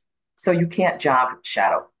interviews. So you can't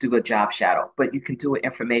do a job shadow, but you can do an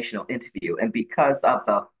informational interview. And because of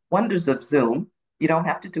the wonders of Zoom, you don't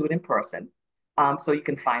have to do it in person. So you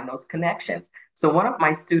can find those connections. So one of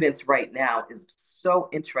my students right now is so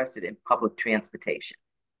interested in public transportation,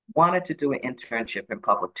 wanted to do an internship in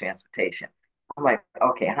public transportation. I'm like,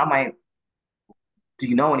 okay, do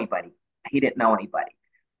you know anybody? He didn't know anybody.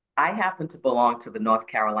 I happen to belong to the North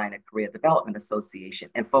Carolina Career Development Association.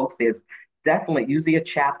 And folks, there's definitely usually a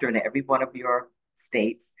chapter in every one of your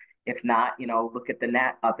states. If not, look at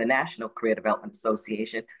the National Career Development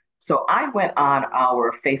Association. So I went on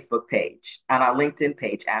our Facebook page, on our LinkedIn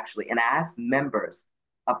page, actually, and I asked members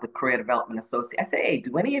of the Career Development Association. I say, hey,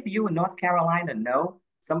 do any of you in North Carolina know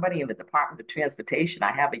somebody in the Department of Transportation?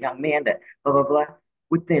 I have a young man that blah, blah, blah.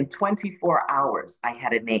 Within 24 hours, I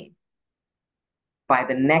had a name. By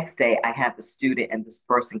the next day, I had the student and this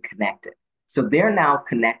person connected. So they're now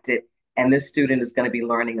connected, and this student is going to be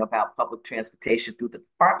learning about public transportation through the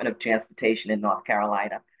Department of Transportation in North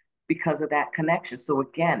Carolina because of that connection. So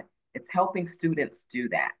again, it's helping students do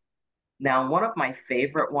that. Now, one of my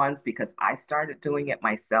favorite ones, because I started doing it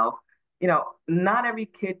myself, not every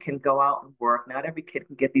kid can go out and work. Not every kid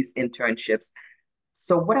can get these internships.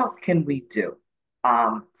 So what else can we do?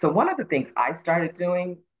 So one of the things I started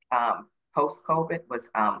doing post-COVID was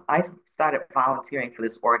I started volunteering for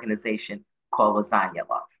this organization called Lasagna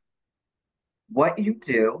Love. What you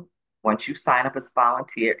do once you sign up as a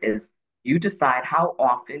volunteer is you decide how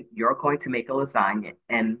often you're going to make a lasagna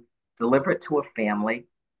and deliver it to a family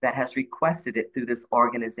that has requested it through this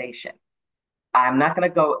organization. I'm not going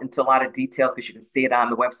to go into a lot of detail because you can see it on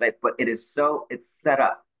the website, but it's set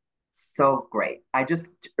up so great. Just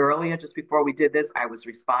before we did this, I was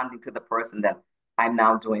responding to the person that I'm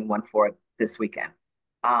now doing one for this weekend.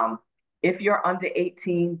 If you're under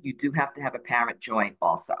 18, you do have to have a parent join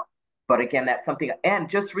also. But again, that's something, and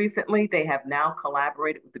just recently, they have now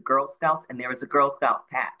collaborated with the Girl Scouts, and there is a Girl Scout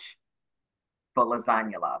patch for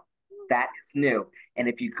Lasagna Love. That is new. And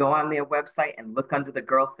if you go on their website and look under the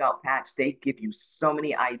Girl Scout patch, they give you so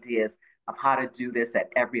many ideas of how to do this at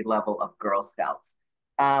every level of Girl Scouts.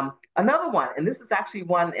 Another one, and this is actually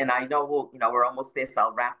one, and I know we're almost there, so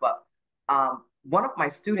I'll wrap up. One of my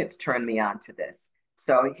students turned me on to this.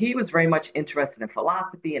 So he was very much interested in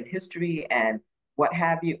philosophy and history and what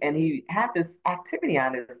have you. And he had this activity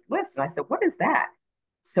on his list. And I said, what is that?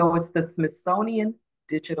 So it's the Smithsonian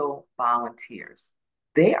Digital Volunteers.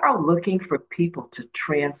 They are looking for people to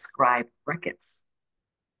transcribe records.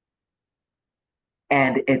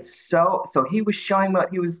 And it's so he was showing what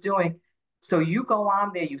he was doing. So you go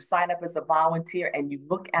on there, you sign up as a volunteer, and you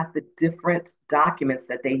look at the different documents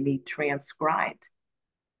that they need transcribed.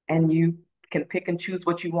 And you can pick and choose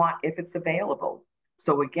what you want if it's available.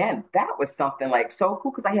 So again, that was something like so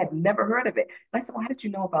cool because I had never heard of it. And I said, well, how did you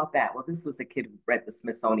know about that? Well, this was a kid who read the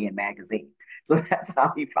Smithsonian magazine. So that's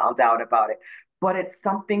how he found out about it. But it's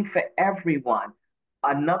something for everyone.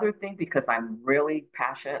 Another thing, because I'm really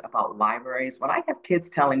passionate about libraries, when I have kids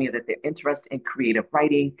telling me that they're interested in creative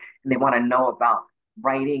writing and they want to know about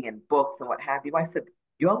writing and books and what have you, I said,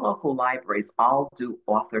 your local libraries all do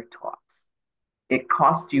author talks. It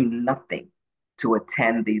costs you nothing to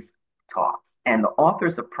attend these talks. And the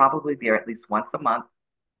authors are probably there at least once a month.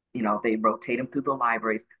 They rotate them through the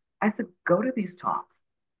libraries. I said, go to these talks,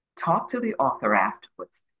 talk to the author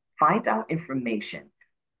afterwards, find out information.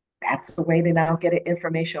 That's the way they now get an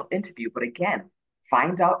informational interview. But again,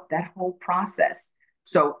 find out that whole process.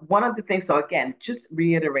 So one of the things, so again, just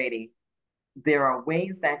reiterating, there are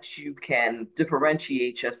ways that you can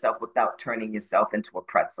differentiate yourself without turning yourself into a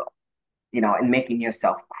pretzel, and making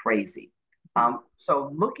yourself crazy.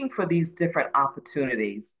 So looking for these different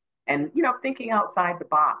opportunities and, thinking outside the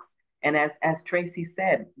box. And as Tracy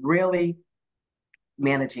said, really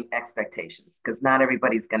managing expectations because not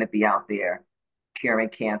everybody's going to be out there curing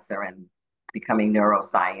cancer and becoming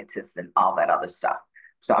neuroscientists and all that other stuff.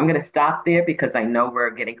 So I'm going to stop there because I know we're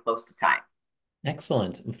getting close to time.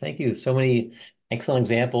 Excellent. Thank you. So many excellent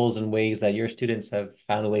examples and ways that your students have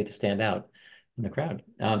found a way to stand out in the crowd.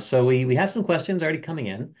 So we have some questions already coming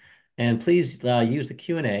in, and please use the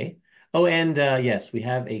Q&A. Oh, and yes, we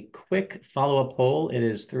have a quick follow-up poll. It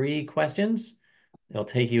is 3 questions. It'll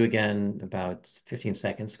take you again about 15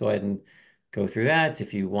 seconds. Go ahead and go through that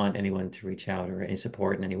if you want anyone to reach out or any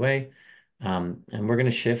support in any way. And we're going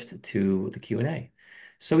to shift to the Q&A.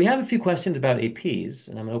 So we have a few questions about APs,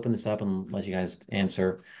 and I'm going to open this up and let you guys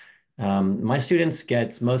answer. My students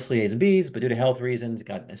get mostly A's and B's, but due to health reasons,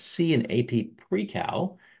 got a C in AP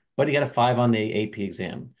pre-cal, but he got a 5 on the AP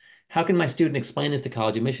exam. How can my student explain this to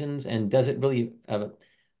college admissions, and does it really have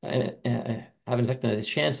an effect on his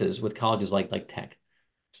chances with colleges like Tech?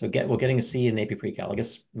 So getting a C in AP pre-cal. I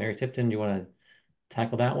guess, Mary Tipton, do you want to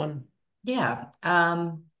tackle that one? Yeah.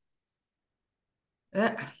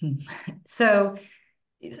 So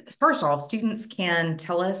first off, students can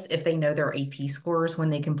tell us if they know their AP scores when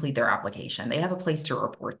they complete their application. They have a place to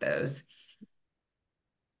report those.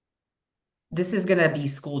 This is going to be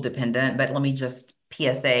school dependent, but let me just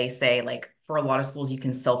PSA say, like, for a lot of schools, you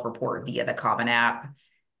can self-report via the Common App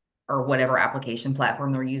or whatever application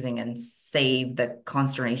platform they're using and save the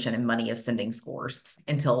consternation and money of sending scores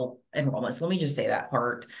until enrollment. So let me just say that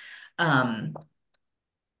part. I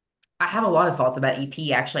have a lot of thoughts about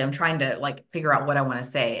EP, actually. I'm trying to figure out what I want to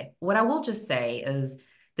say. What I will just say is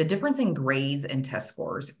the difference in grades and test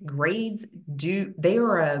scores. Grades they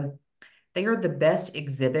are the best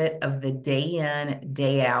exhibit of the day in,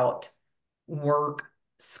 day out work,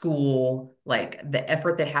 school, like the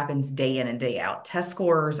effort that happens day in and day out. Test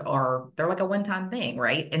scores they're like a one-time thing,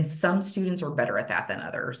 right? And some students are better at that than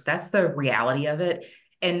others. That's the reality of it.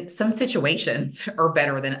 And some situations are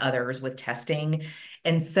better than others with testing.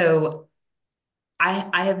 And so I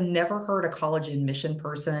have never heard a college admission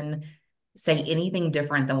person say anything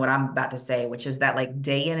different than what I'm about to say, which is that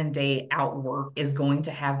day in and day out work is going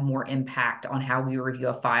to have more impact on how we review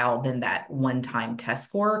a file than that one-time test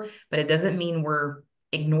score. But it doesn't mean we're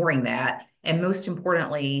ignoring that. And most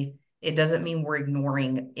importantly, it doesn't mean we're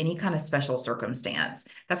ignoring any kind of special circumstance.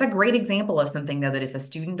 That's a great example of something, though, that if a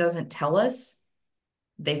student doesn't tell us,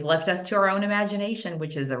 they've left us to our own imagination,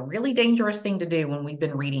 which is a really dangerous thing to do when we've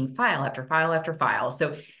been reading file after file after file.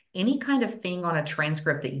 So any kind of thing on a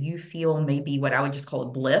transcript that you feel may be what I would just call a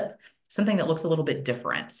blip, something that looks a little bit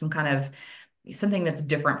different, something that's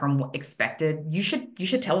different from what expected, you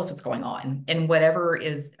should tell us what's going on and whatever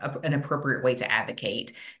is an appropriate way to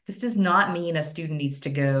advocate. This does not mean a student needs to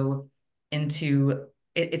go into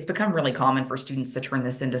it's become really common for students to turn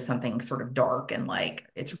this into something sort of dark and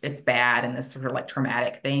it's bad and this sort of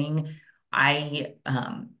traumatic thing.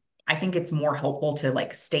 I think it's more helpful to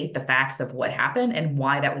like state the facts of what happened and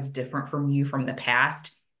why that was different from you from the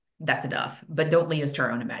past. That's enough. But don't leave us to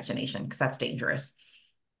our own imagination because that's dangerous.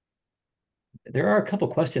 There are a couple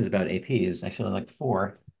questions about APs, actually like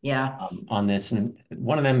four Yeah. on this. And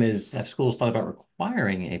one of them is, have schools thought about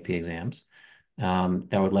requiring AP exams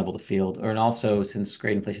that would level the field? Or, and also, since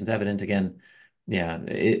grade inflation is evident, again, yeah,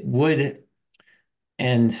 it would.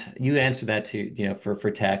 And you answered that too,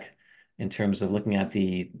 for tech in terms of looking at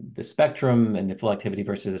the spectrum and the full activity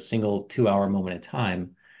versus a single 2 hour moment in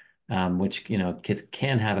time, which, kids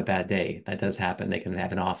can have a bad day. That does happen. They can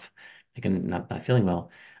have an off, they can not feeling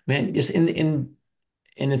well. Man, just in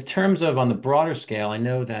this terms of on the broader scale, I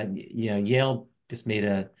know that Yale just made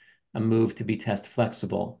a move to be test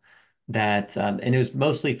flexible. And it was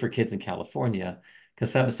mostly for kids in California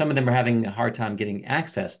because some of them are having a hard time getting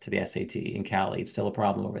access to the SAT in Cali. It's still a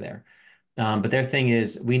problem over there. But their thing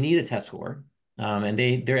is we need a test score,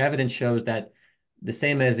 and their evidence shows that the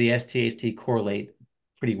same as the ST correlate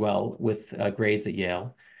pretty well with grades at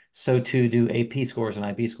Yale. So too do AP scores and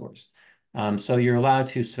IB scores. So you're allowed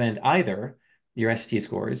to spend either your SAT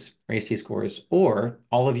scores or ACT scores, or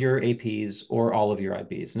all of your APs or all of your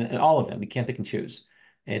IBs, and all of them. You can't pick and choose.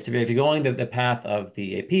 It's if you're going the path of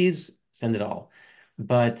the APs, send it all.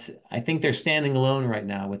 But I think they're standing alone right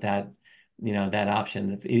now with that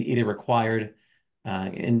option, either required,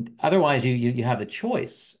 and otherwise you have the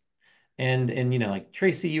choice. And like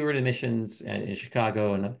Tracy, you were at admissions in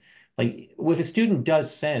Chicago, and like if a student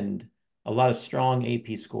does send a lot of strong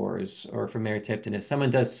AP scores, or from Mary Tipton, if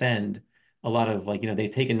someone does send a lot of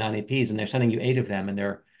they've taken non-APs and they're sending you 8 of them and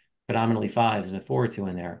they're predominantly 5s and a 4 or 2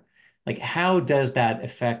 in there, like how does that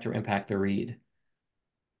affect or impact the read?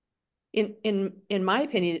 In my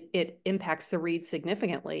opinion, it impacts the read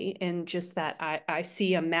significantly, and just that I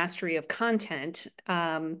see a mastery of content,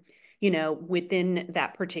 within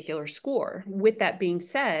that particular score. With that being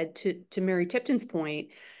said, to Mary Tipton's point,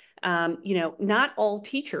 not all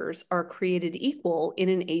teachers are created equal in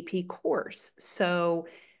an AP course. So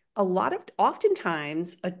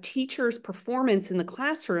oftentimes a teacher's performance in the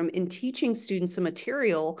classroom in teaching students a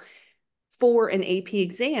material for an AP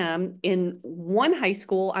exam in one high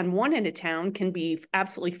school on one end of town can be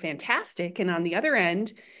absolutely fantastic, and on the other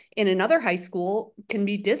end, in another high school, can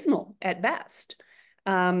be dismal at best.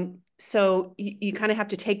 So you kind of have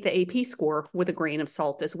to take the AP score with a grain of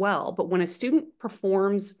salt as well. But when a student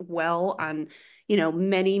performs well on,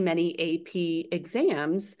 many AP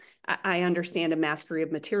exams, I understand a mastery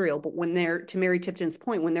of material. But when to Mary Tipton's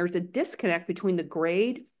point, when there's a disconnect between the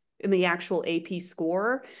grade and the actual AP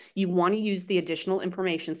score, you want to use the additional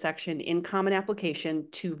information section in Common Application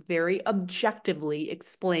to very objectively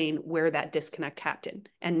explain where that disconnect happened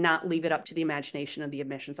and not leave it up to the imagination of the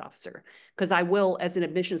admissions officer. Because as an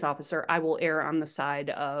admissions officer, I will err on the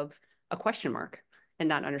side of a question mark and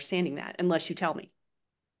not understanding that unless you tell me.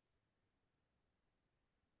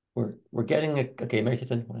 We're getting okay, Mary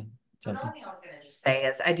Tipton, The only thing I was going to just say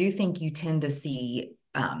is I do think you tend to see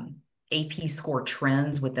AP score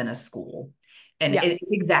trends within a school. And Yeah.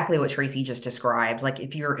 it's exactly what Tracy just described. Like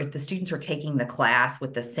if the students are taking the class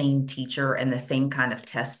with the same teacher and the same kind of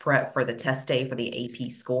test prep for the test day for the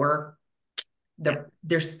AP score,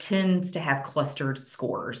 there's tends to have clustered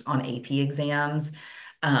scores on AP exams.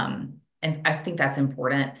 And I think that's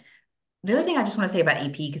important. The other thing I just want to say about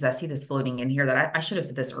AP, because I see this floating in here that I should have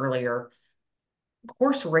said this earlier,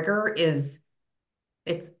 course rigor is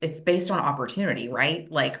it's based on opportunity,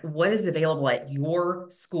 right? Like what is available at your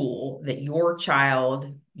school that your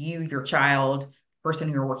child, your child, person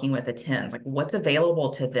you're working with attends, like what's available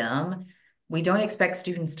to them. We don't expect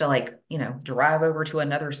students to drive over to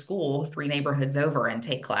another school 3 neighborhoods over and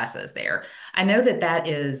take classes there. I know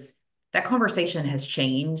that conversation has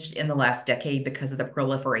changed in the last decade because of the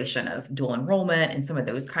proliferation of dual enrollment and some of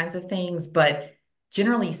those kinds of things, but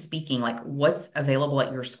generally speaking, like what's available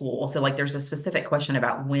at your school. So like there's a specific question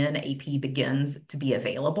about when AP begins to be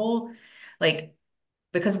available, like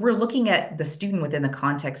because we're looking at the student within the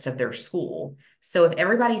context of their school. So if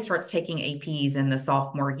everybody starts taking APs in the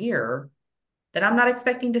sophomore year, then I'm not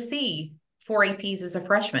expecting to see 4 APs as a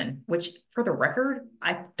freshman, which for the record,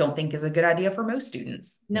 I don't think is a good idea for most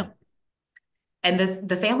students. No. And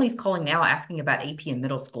the family's calling now asking about AP in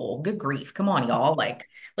middle school. Good grief. Come on, y'all. Like,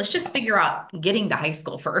 let's just figure out getting to high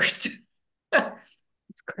school first.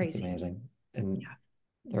 It's crazy. That's amazing. And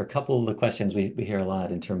there are a couple of the questions we hear a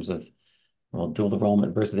lot in terms of, well, dual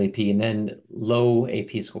enrollment versus AP, and then low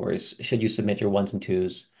AP scores. Should you submit your 1s and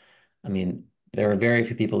 2s? I mean, there are very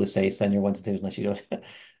few people who say send your 1s and 2s unless you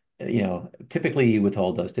don't. Typically you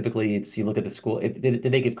withhold those. Typically it's you look at the school. Did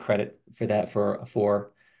they give credit for that for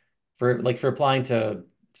applying to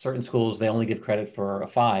certain schools, they only give credit for a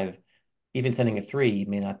 5. Even sending a 3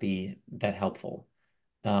 may not be that helpful,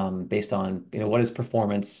 based on, what is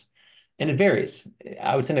performance. And it varies.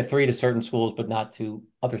 I would send a 3 to certain schools, but not to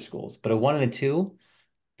other schools. But a 1 and a 2,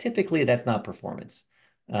 typically that's not performance.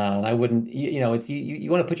 And I wouldn't, it's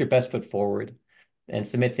you want to put your best foot forward and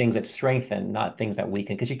submit things that strengthen, not things that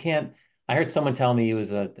weaken. Because you can't. I heard someone tell me it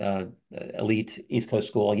was a elite East Coast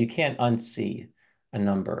school. You can't unsee a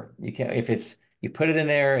number. You can't if it's you put it in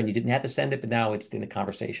there and you didn't have to send it, but now it's in the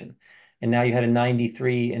conversation. And now you had a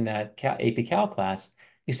 93 in that AP Cal class.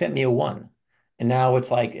 You sent me a 1. And now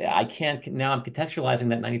it's like I can't. Now I'm contextualizing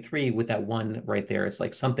that 93 with that 1 right there. It's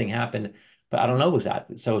like something happened, but I don't know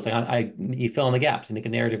exactly. So it's like you fill in the gaps and make a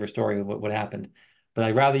narrative or story of what happened. But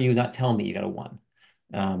I'd rather you not tell me you got a 1.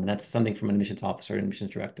 And that's something from an admissions officer and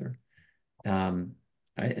admissions director.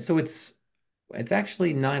 So it's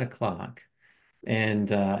actually 9 o'clock,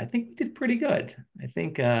 and I think we did pretty good. I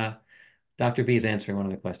think Dr. B is answering one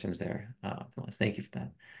of the questions there. Thank you for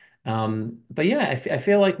that. But yeah, I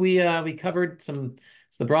feel like we covered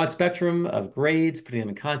the broad spectrum of grades, putting them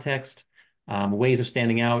in context, ways of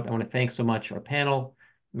standing out. I want to thank so much our panel,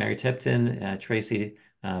 Mary Tipton, Tracy,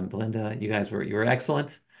 Belinda. You were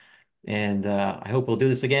excellent, and I hope we'll do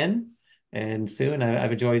this again and soon.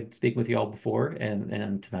 I've enjoyed speaking with you all before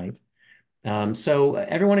and tonight. So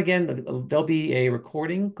everyone, again, there'll be a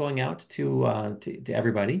recording going out to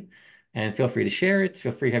everybody, and feel free to share it.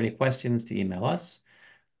 Feel free to have any questions to email us,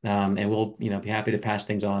 and we'll be happy to pass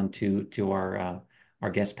things on to our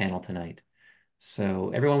guest panel tonight.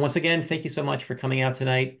 So everyone, once again, thank you so much for coming out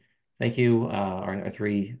tonight. Thank you, our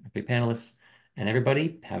three panelists, and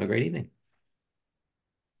everybody, have a great evening.